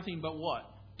church, you're nothing but what?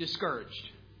 Discouraged.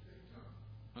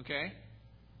 Okay?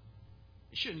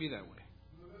 It shouldn't be that way.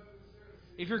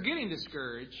 If you're getting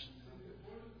discouraged,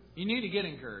 you need to get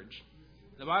encouraged.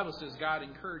 The Bible says God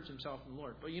encouraged Himself in the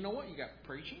Lord. But you know what? You got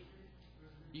preaching.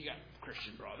 You got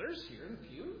Christian brothers here in the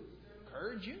pew.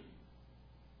 Encourage you.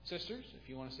 Sisters, if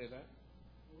you want to say that.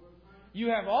 You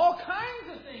have all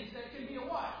kinds of things that can be a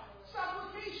what?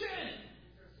 Supplication.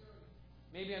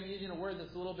 Maybe I'm using a word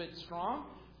that's a little bit strong,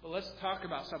 but let's talk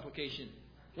about supplication.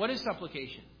 What is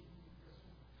supplication?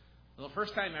 Well, the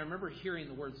first time I remember hearing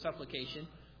the word supplication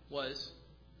was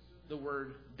the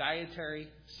word dietary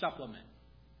supplement.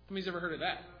 Somebody's ever heard of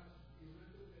that?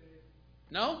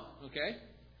 No? Okay.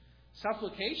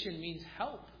 Supplication means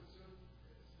help.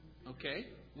 Okay.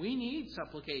 We need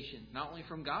supplication, not only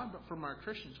from God, but from our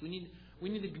Christians. We need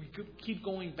to keep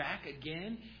going back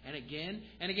again and again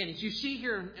and again. As you see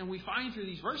here, and we find through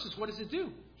these verses, what does it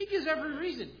do? He gives every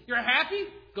reason. You're happy?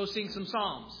 Go sing some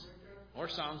psalms. Or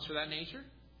songs for that nature.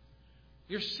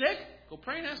 You're sick? Go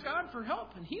pray and ask God for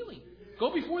help and healing.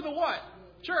 Go before the what?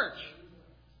 Church.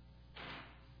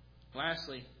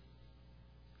 Lastly,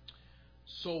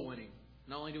 soul winning.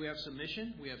 Not only do we have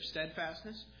submission, we have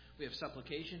steadfastness, we have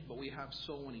supplication, but we have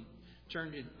soul winning.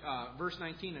 Turn to verse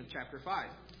 19 of chapter 5.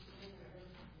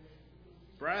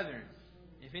 Brethren,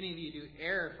 if any of you do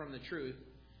err from the truth,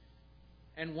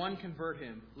 and one convert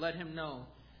him, let him know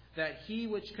that he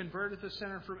which converteth a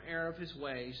sinner from error of his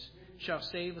ways shall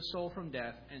save a soul from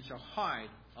death, and shall hide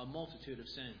a multitude of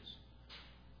sins.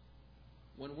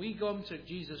 When we come to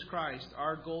Jesus Christ,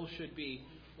 our goal should be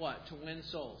what? To win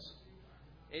souls.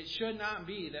 It should not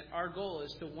be that our goal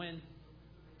is to win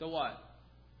the what?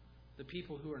 The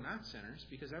people who are not sinners,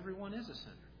 because everyone is a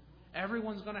sinner.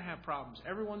 Everyone's going to have problems.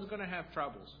 Everyone's going to have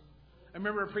troubles. I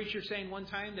remember a preacher saying one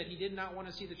time that he did not want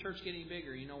to see the church getting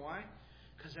bigger. You know why?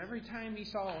 Because every time he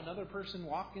saw another person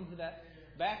walk into that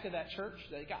back of that church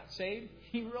that got saved,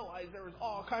 he realized there was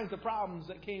all kinds of problems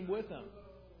that came with them.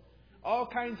 All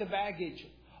kinds of baggage.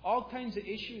 All kinds of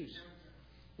issues.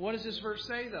 What does this verse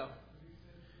say, though?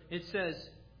 It says,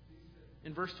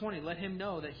 in verse 20, let him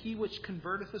know that he which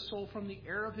converteth a soul from the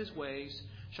error of his ways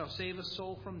shall save a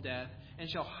soul from death, and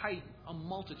shall hide a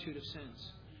multitude of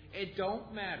sins. It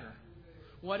don't matter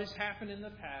what has happened in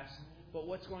the past, but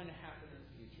what's going to happen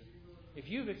in the future. If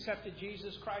you've accepted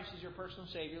Jesus Christ as your personal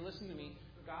Savior, listen to me,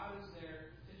 God is there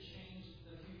to change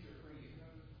the future for you.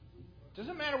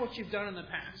 Doesn't matter what you've done in the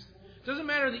past. Doesn't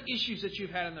matter the issues that you've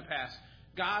had in the past.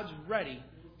 God's ready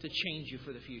to change you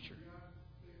for the future.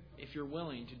 If you're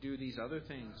willing to do these other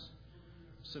things.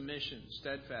 Submission,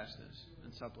 steadfastness,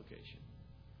 and supplication.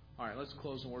 All right, let's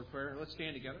close the word of prayer. Let's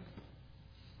stand together.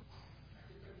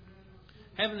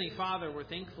 Heavenly Father, we're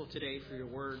thankful today for your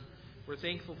word. We're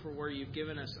thankful for where you've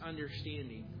given us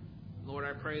understanding. Lord,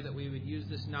 I pray that we would use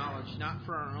this knowledge not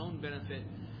for our own benefit,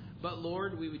 but,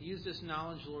 Lord, we would use this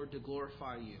knowledge, Lord, to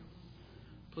glorify you.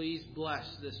 Please bless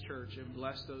this church and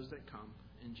bless those that come.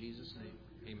 In Jesus'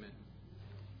 name, amen.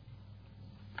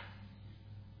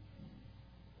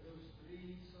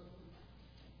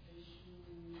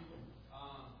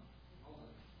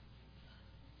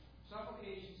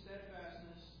 Supplication,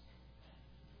 steadfastness,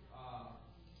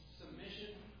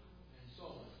 submission, and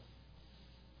soul.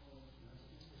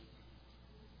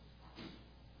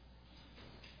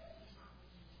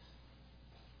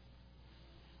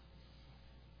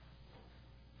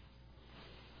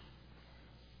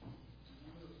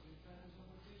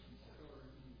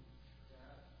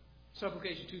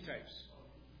 Supplication, two types.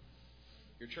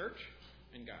 Your church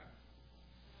and God.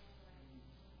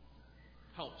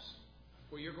 Helps.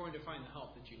 Where you're going to find the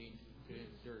help that you need to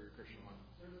endure your Christian life.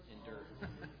 Endure.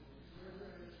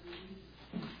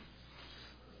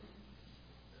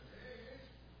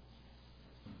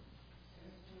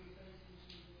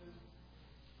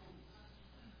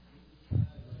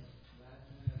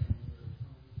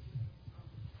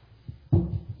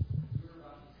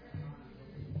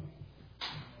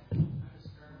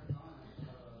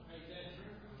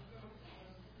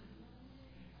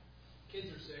 Kids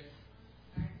are sick.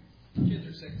 Kids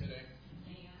are sick today.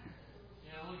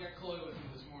 Yeah, I only got Chloe with me.